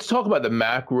 Let's talk about the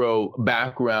macro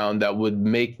background that would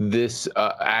make this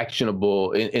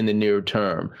actionable in the near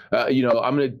term.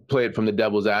 I'm going to play it from the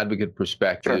devil's advocate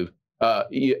perspective.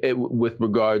 Sure. With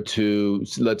regard to,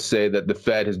 let's say that the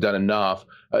Fed has done enough.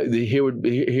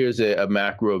 Here's a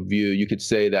macro view. You could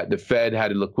say that the Fed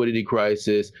had a liquidity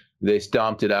crisis. They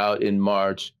stomped it out in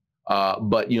March.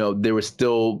 But there was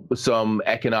still some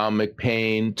economic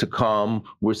pain to come.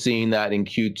 We're seeing that in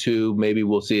Q2. Maybe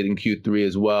we'll see it in Q3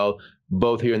 as well,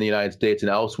 both here in the United States and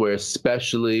elsewhere,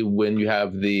 especially when you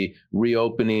have the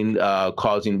reopening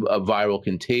causing a viral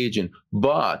contagion.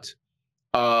 But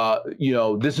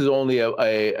this is only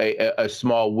a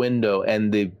small window,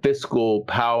 and the fiscal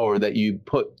power that you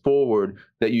put forward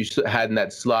that you had in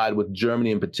that slide with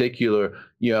Germany in particular,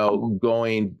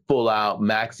 going full out,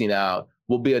 maxing out,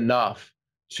 will be enough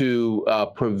to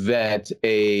prevent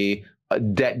a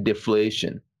debt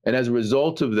deflation. And as a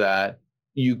result of that,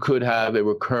 you could have a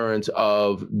recurrence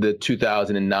of the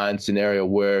 2009 scenario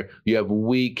where you have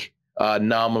weak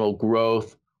nominal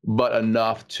growth, but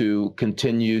enough to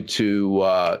continue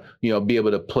to be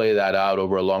able to play that out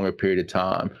over a longer period of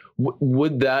time.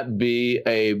 Would that be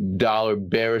a dollar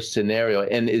bearish scenario?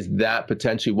 And is that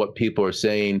potentially what people are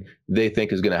saying they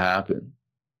think is going to happen?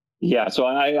 Yeah, so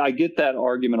I get that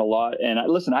argument a lot, and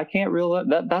listen, I can't rule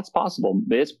that's possible.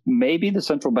 Maybe the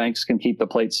central banks can keep the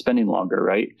plate spinning longer,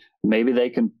 right? Maybe they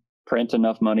can print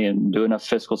enough money and do enough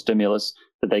fiscal stimulus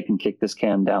that they can kick this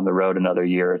can down the road another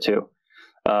year or two.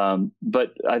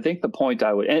 But I think the point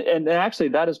I would, and actually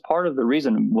that is part of the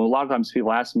reason. Well, a lot of times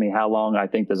people ask me how long I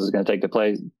think this is going to take to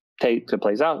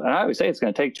play out, and I always say it's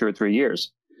going to take 2 or 3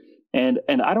 years. And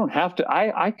I don't have to.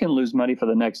 I can lose money for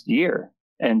the next year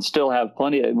and still have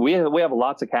plenty. We have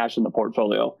lots of cash in the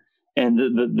portfolio, and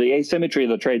the asymmetry of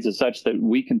the trades is such that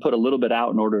we can put a little bit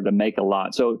out in order to make a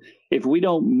lot. So if we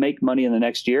don't make money in the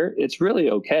next year, it's really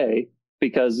okay,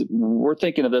 because we're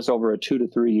thinking of this over a 2 to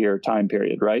 3 year time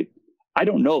period, right? I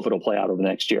don't know if it'll play out over the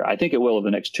next year. I think it will over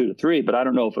the next 2 to 3, but I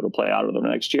don't know if it'll play out over the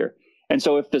next year. And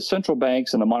so if the central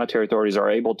banks and the monetary authorities are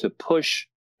able to push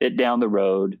it down the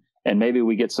road, and maybe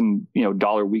we get some,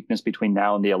 dollar weakness between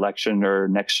now and the election or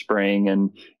next spring,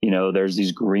 and, there's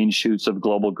these green shoots of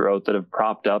global growth that have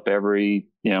propped up every,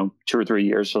 2 or 3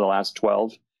 years for the last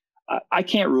 12. I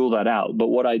can't rule that out. But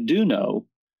what I do know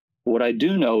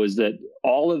is that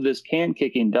all of this can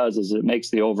kicking does is it makes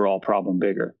the overall problem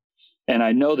bigger. And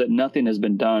I know that nothing has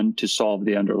been done to solve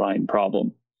the underlying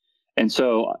problem. And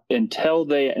so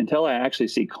until I actually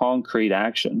see concrete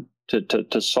action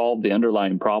to solve the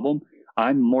underlying problem,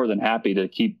 I'm more than happy to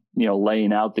keep,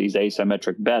 laying out these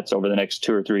asymmetric bets over the next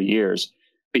 2 or 3 years,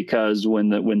 because when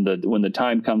the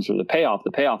time comes for the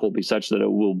payoff will be such that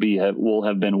it will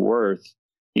have been worth,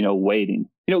 waiting.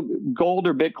 Gold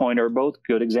or Bitcoin are both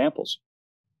good examples.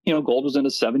 Gold was in a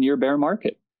 7-year bear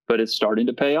market, but it's starting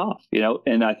to pay off,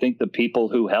 and I think the people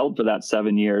who held for that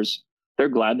 7 years, they're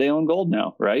glad they own gold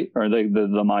now, right? Or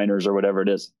the miners or whatever it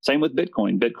is. Same with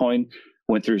Bitcoin. Bitcoin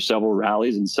went through several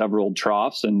rallies and several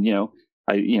troughs, and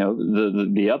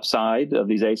the upside of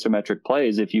these asymmetric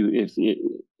plays, if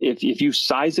you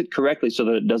size it correctly so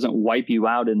that it doesn't wipe you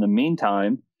out in the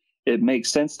meantime, it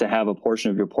makes sense to have a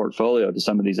portion of your portfolio to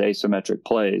some of these asymmetric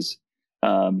plays,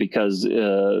 because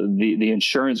the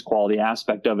insurance quality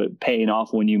aspect of it paying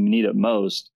off when you need it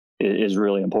most is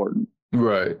really important.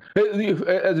 Right.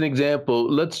 As an example,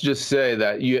 let's just say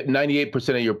that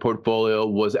 98% of your portfolio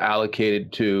was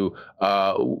allocated to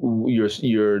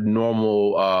your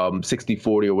normal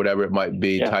 60-40 or whatever it might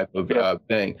be type of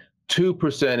thing.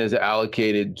 2% is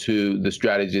allocated to the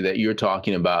strategy that you're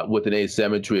talking about with an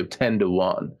asymmetry of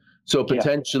 10-1. So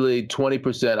potentially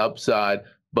 20% upside,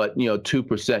 but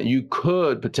 2%. You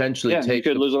could potentially take.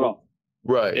 You could lose it all.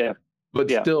 Right. Yeah. But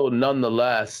still,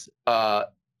 nonetheless,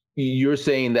 you're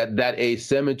saying that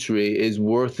asymmetry is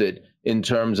worth it in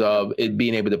terms of it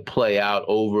being able to play out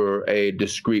over a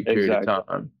discrete period of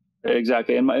time.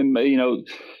 Exactly. And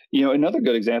another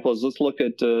good example is, let's look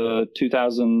at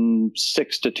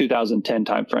 2006 to 2010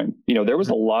 timeframe. There was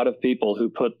a lot of people who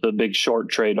put the big short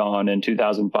trade on in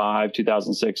 2005,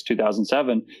 2006,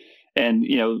 2007, and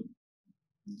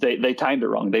they timed it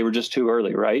wrong. They were just too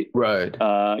early, right? Right.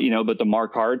 But the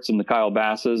Mark Harts and the Kyle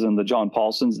Basses and the John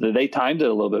Paulsons, they timed it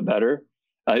a little bit better.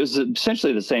 It was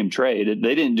essentially the same trade.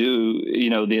 They didn't do,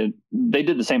 they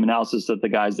did the same analysis that the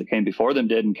guys that came before them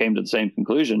did and came to the same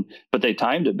conclusion, but they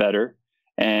timed it better.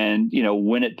 And,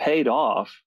 when it paid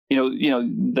off,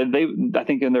 I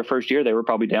think in their first year, they were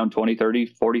probably down 20, 30,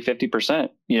 40, 50%,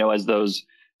 as those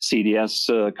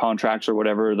CDS contracts or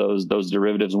whatever, those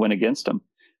derivatives went against them.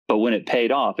 But when it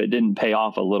paid off, it didn't pay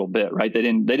off a little bit, right? They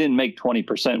didn't make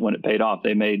 20% when it paid off.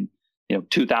 They made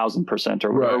 2,000%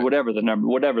 or whatever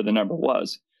the number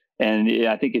was. And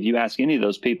I think if you ask any of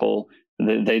those people,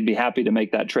 they'd be happy to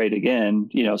make that trade again.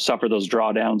 Suffer those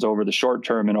drawdowns over the short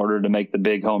term in order to make the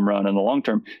big home run in the long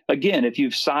term. Again, if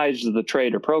you've sized the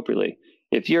trade appropriately.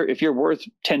 If you're worth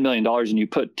 $10 million and you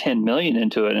put 10 million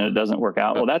into it and it doesn't work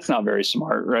out, well, that's not very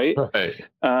smart, right? Right.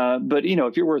 But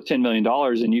if you're worth $10 million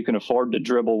and you can afford to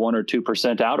dribble 1 or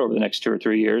 2% out over the next 2 or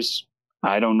 3 years,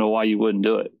 I don't know why you wouldn't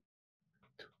do it.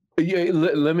 Yeah,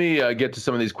 let me get to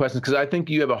some of these questions, because I think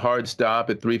you have a hard stop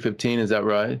at 3:15. Is that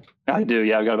right? I do.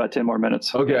 Yeah, I've got about 10 more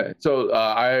minutes. Okay. So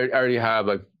I already have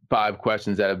 5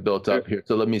 questions that have built up here.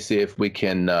 So let me see if we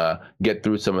can get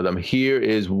through some of them. Here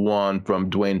is one from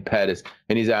Dwayne Pettis,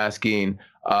 and he's asking,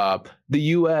 the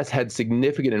U.S. had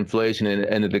significant inflation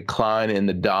and a decline in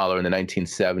the dollar in the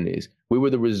 1970s. We were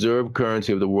the reserve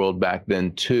currency of the world back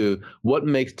then, too. What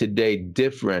makes today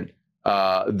different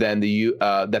than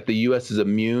that the U.S. is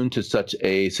immune to such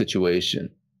a situation?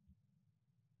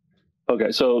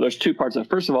 Okay, so there's 2 parts.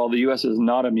 First of all, the U.S. is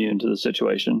not immune to the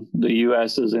situation. The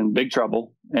U.S. is in big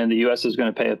trouble, and the U.S. is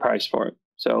going to pay a price for it.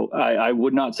 So I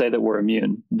would not say that we're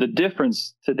immune. The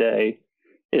difference today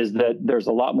is that there's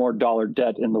a lot more dollar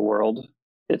debt in the world.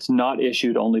 It's not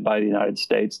issued only by the United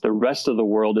States. The rest of the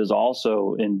world is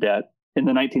also in debt. In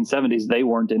the 1970s, they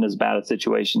weren't in as bad a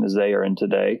situation as they are in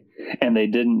today, and they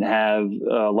didn't have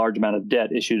a large amount of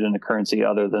debt issued in a currency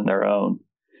other than their own.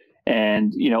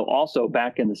 And, also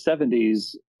back in the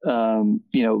 70s,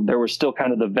 there were still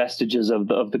kind of the vestiges of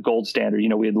the gold standard.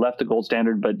 We had left the gold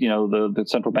standard, but, the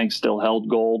central bank still held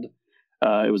gold.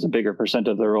 It was a bigger percent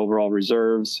of their overall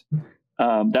reserves.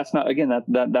 That's not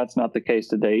the case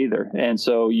today either. And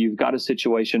so you've got a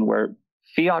situation where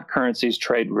fiat currencies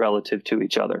trade relative to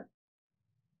each other.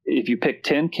 If you pick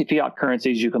 10 fiat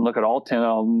currencies, you can look at all 10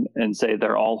 of them and say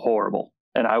they're all horrible.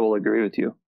 And I will agree with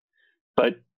you.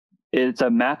 But it's a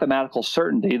mathematical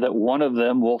certainty that one of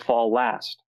them will fall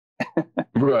last.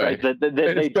 Right.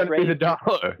 They trade the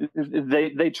dollar.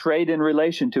 They trade in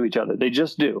relation to each other. They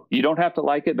just do. You don't have to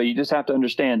like it, but you just have to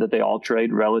understand that they all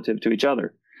trade relative to each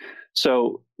other.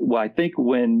 So I think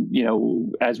when,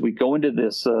 as we go into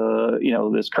this,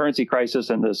 this currency crisis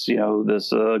and this,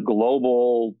 this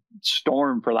global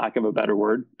storm, for lack of a better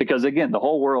word, because again, the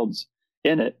whole world's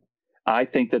in it. I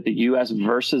think that the U.S.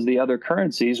 versus the other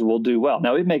currencies will do well.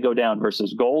 Now, it may go down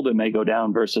versus gold. It may go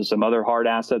down versus some other hard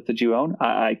asset that you own.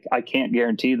 I can't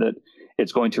guarantee that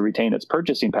it's going to retain its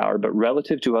purchasing power, but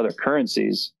relative to other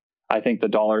currencies, I think the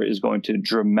dollar is going to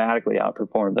dramatically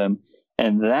outperform them.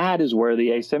 And that is where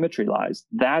the asymmetry lies.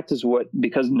 That is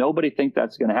because nobody thinks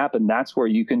that's going to happen. That's where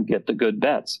you can get the good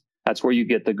bets. That's where you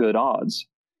get the good odds.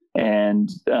 And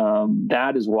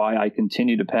that is why I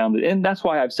continue to pound it. And that's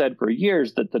why I've said for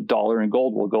years that the dollar and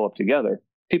gold will go up together.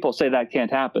 People say that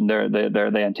can't happen. They're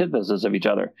the antithesis of each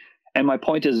other. And my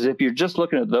point is, if you're just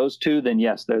looking at those two, then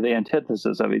yes, they're the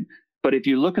antithesis of it. But if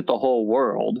you look at the whole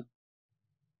world,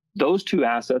 those two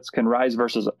assets can rise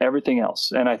versus everything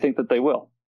else. And I think that they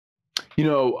will.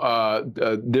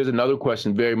 There's another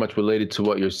question very much related to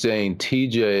what you're saying.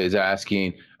 TJ is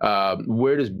asking,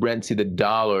 where does Brent see the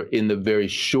dollar in the very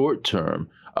short term?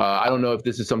 I don't know if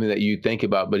this is something that you think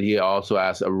about, but he also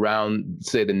asks around,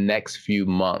 say, the next few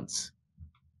months.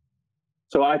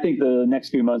 So I think the next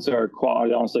few months are,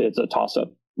 quite honestly, it's a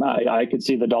toss-up. I could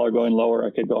see the dollar going lower.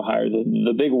 I could go higher.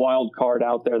 The big wild card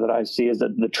out there that I see is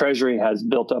that the Treasury has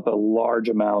built up a large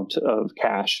amount of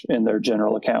cash in their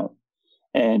general account.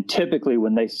 And typically,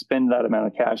 when they spend that amount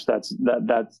of cash, that's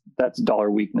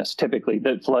dollar weakness. Typically,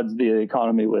 that floods the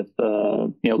economy with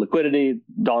liquidity.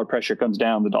 Dollar pressure comes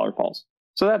down, the dollar falls.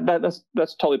 So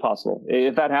that's totally possible.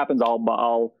 If that happens,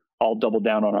 I'll double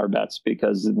down on our bets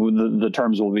because the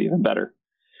terms will be even better.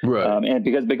 Right.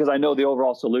 And because I know the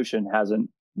overall solution hasn't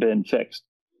been fixed.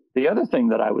 The other thing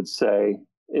that I would say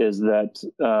is that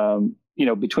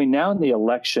between now and the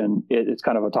election, it's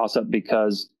kind of a toss-up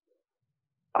because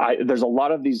there's a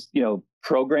lot of these,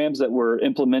 programs that were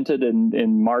implemented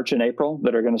in March and April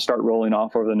that are going to start rolling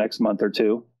off over the next month or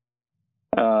two.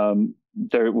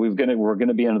 We're going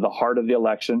to be into the heart of the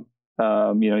election.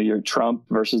 Your Trump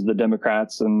versus the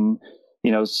Democrats, and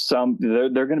they're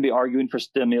going to be arguing for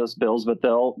stimulus bills, but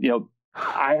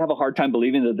I have a hard time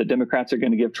believing that the Democrats are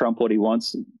going to give Trump what he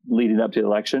wants leading up to the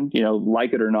election.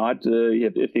 Like it or not,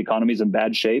 if the economy's in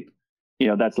bad shape,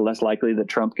 that's less likely that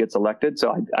Trump gets elected.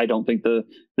 So I don't think the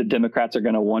Democrats are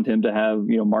going to want him to have,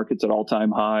 markets at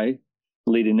all-time high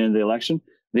leading into the election.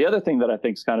 The other thing that I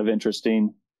think is kind of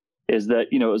interesting is that,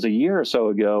 it was a year or so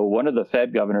ago, one of the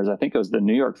Fed governors, I think it was the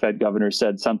New York Fed governor,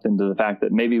 said something to the fact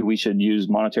that maybe we should use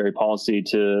monetary policy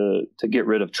to get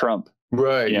rid of Trump.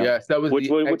 Right. Yes, that was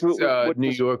the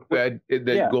New York Fed,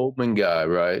 Goldman guy,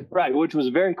 right? Right, which was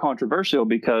very controversial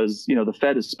because the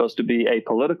Fed is supposed to be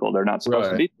apolitical. They're not supposed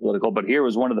to be political, but here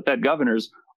was one of the Fed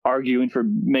governors arguing for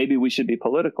maybe we should be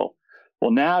political.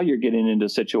 Well, now you're getting into a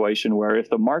situation where if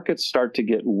the markets start to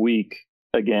get weak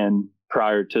again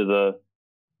prior to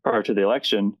the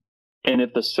election, and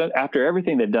if after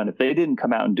everything they've done, if they didn't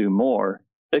come out and do more,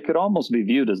 it could almost be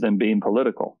viewed as them being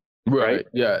political. Right.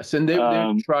 Yes. And they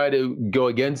try to go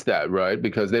against that, right?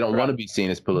 Because they don't want to be seen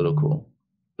as political.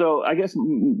 So I guess the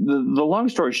long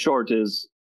story short is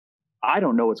I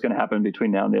don't know what's going to happen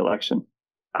between now and the election.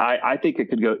 I think it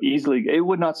could go easily. It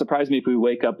would not surprise me if we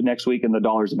wake up next week and the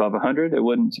dollar's above 100. It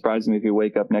wouldn't surprise me if we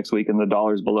wake up next week and the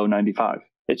dollar's below 95.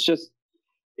 It's just,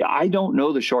 I don't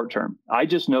know the short term. I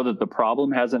just know that the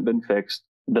problem hasn't been fixed,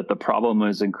 that the problem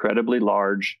is incredibly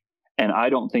large, and I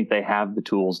don't think they have the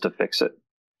tools to fix it.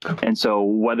 And so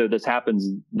whether this happens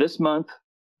this month,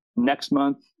 next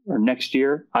month, or next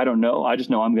year, I don't know. I just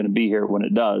know I'm going to be here when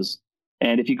it does.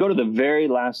 And if you go to the very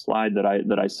last slide that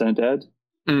I sent, Ed,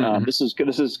 this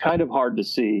is kind of hard to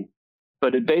see,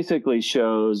 but it basically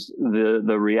shows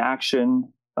the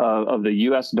reaction of the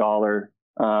U.S. dollar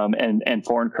and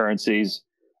foreign currencies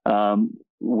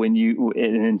when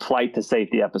in flight to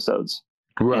safety episodes.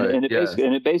 Right. And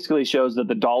it basically shows that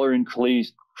the dollar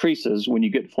increases when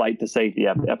you get flight to safety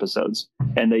episodes.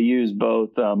 And they use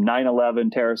both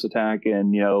 9/11 terrorist attack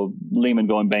and Lehman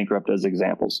going bankrupt as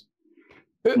examples.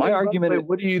 My argument.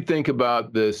 What do you think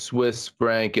about the Swiss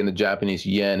franc and the Japanese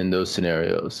yen in those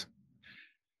scenarios?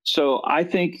 So I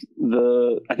think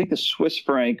the Swiss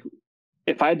franc.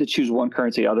 If I had to choose one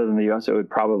currency other than the U.S., it would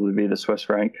probably be the Swiss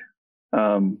franc.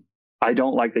 I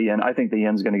don't like the yen. I think the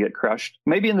yen's going to get crushed.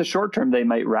 Maybe in the short term, they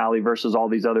might rally versus all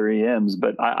these other EMs,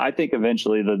 but I think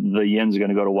eventually the yen's going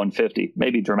to go to 150,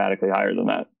 maybe dramatically higher than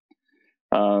that.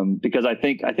 Because I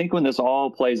think when this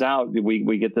all plays out,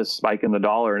 we get this spike in the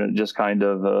dollar and it just kind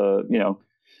of,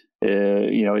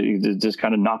 it just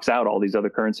kind of knocks out all these other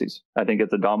currencies. I think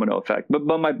it's a domino effect. But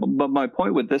my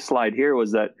point with this slide here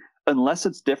was that unless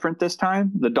it's different this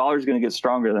time, the dollar is going to get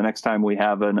stronger the next time we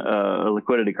have a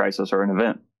liquidity crisis or an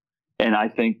event. And I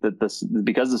think that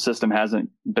because the system hasn't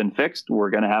been fixed, we're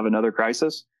going to have another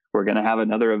crisis. We're going to have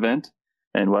another event.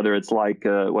 And whether it's like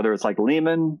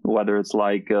Lehman, whether it's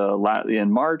like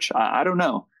in March, I don't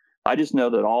know. I just know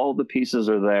that all the pieces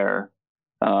are there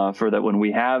for that when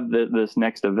we have this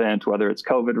next event, whether it's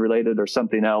COVID related or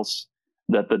something else,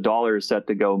 that the dollar is set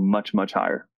to go much, much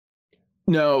higher.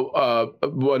 Now,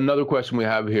 another question we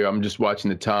have here, I'm just watching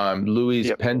the time.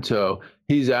 Luis Pinto,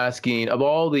 he's asking, of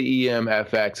all the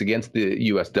EMFX against the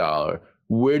US dollar,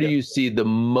 where do you see the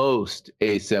most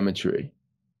asymmetry?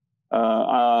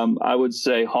 I would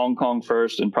say Hong Kong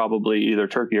first and probably either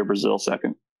Turkey or Brazil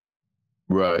second.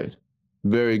 Right.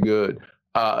 Very good.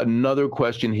 Another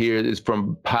question here is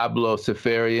from Pablo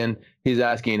Safarian. He's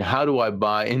asking, how do I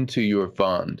buy into your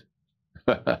fund?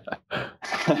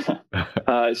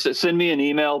 So send me an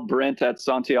email,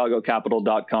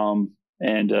 Brent@SantiagoCapital.com,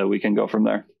 and we can go from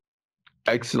there.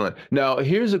 Excellent. Now,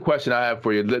 here's a question I have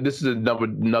for you. This is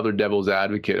another devil's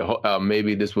advocate.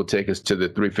 Maybe this will take us to the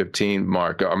 3:15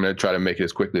 mark. I'm going to try to make it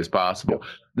as quickly as possible.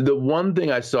 The one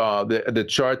thing I saw, the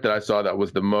chart that I saw that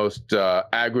was the most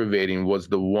aggravating was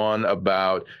the one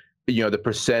about, the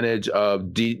percentage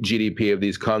of GDP of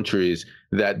these countries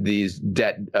that these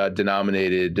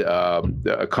debt-denominated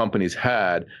companies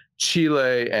had.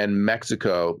 Chile and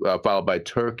Mexico, followed by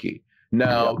Turkey.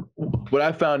 Now, what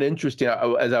I found interesting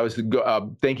as I was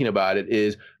thinking about it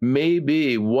is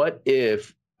maybe what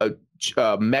if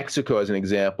Mexico, as an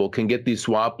example, can get these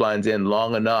swap lines in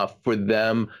long enough for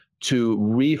them to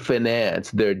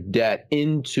refinance their debt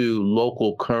into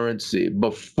local currency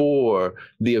before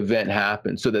the event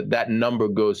happens so that number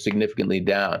goes significantly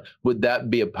down. Would that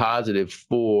be a positive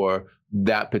for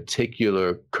that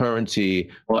particular currency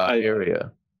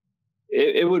area?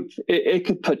 It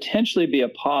could potentially be a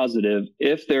positive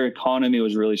if their economy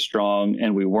was really strong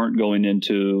and we weren't going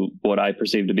into what I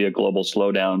perceive to be a global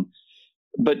slowdown.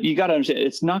 But you got to understand,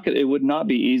 it would not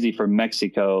be easy for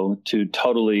Mexico to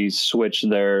totally switch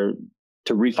to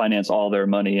refinance all their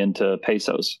money into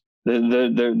pesos.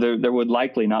 There would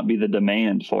likely not be the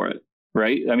demand for it,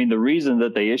 right? I mean, the reason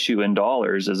that they issue in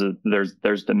dollars is that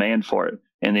there's demand for it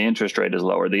and the interest rate is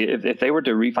lower. If they were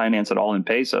to refinance it all in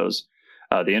pesos,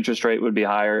 the interest rate would be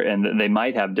higher, and they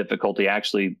might have difficulty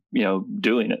actually,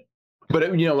 doing it. But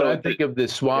when I think of the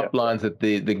swap lines that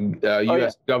the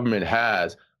U.S. government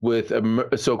has with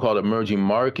so-called emerging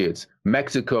markets,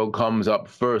 Mexico comes up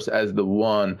first as the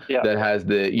one that has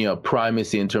the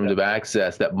primacy in terms of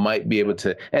access that might be able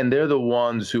to, and they're the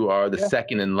ones who are the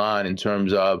second in line in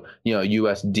terms of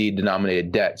USD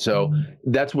denominated debt. So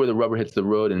that's where the rubber hits the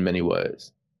road in many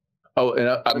ways. Oh,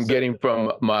 and I'm getting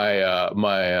from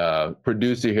my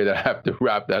producer here that I have to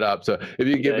wrap that up. So if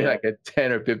you give me like a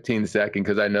 10 or 15 second,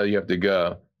 because I know you have to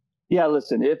go. Yeah,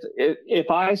 listen,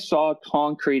 if I saw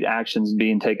concrete actions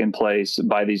being taken place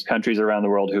by these countries around the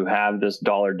world who have this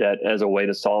dollar debt as a way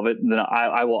to solve it, then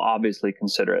I will obviously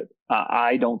consider it.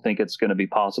 I don't think it's going to be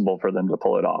possible for them to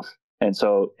pull it off. And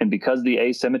because the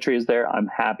asymmetry is there, I'm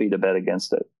happy to bet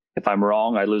against it. If I'm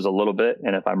wrong, I lose a little bit.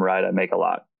 And if I'm right, I make a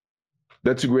lot.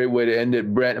 That's a great way to end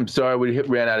it. Brent, I'm sorry we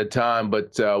ran out of time,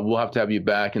 but we'll have to have you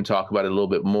back and talk about it a little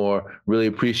bit more. Really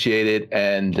appreciate it,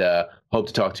 and hope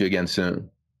to talk to you again soon.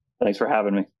 Thanks for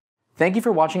having me. Thank you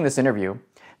for watching this interview.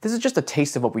 This is just a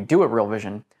taste of what we do at Real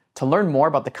Vision. To learn more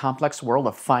about the complex world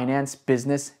of finance,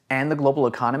 business, and the global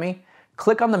economy,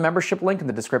 click on the membership link in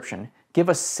the description.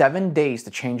 Give us 7 days to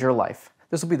change your life.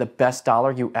 This will be the best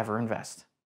dollar you ever invest.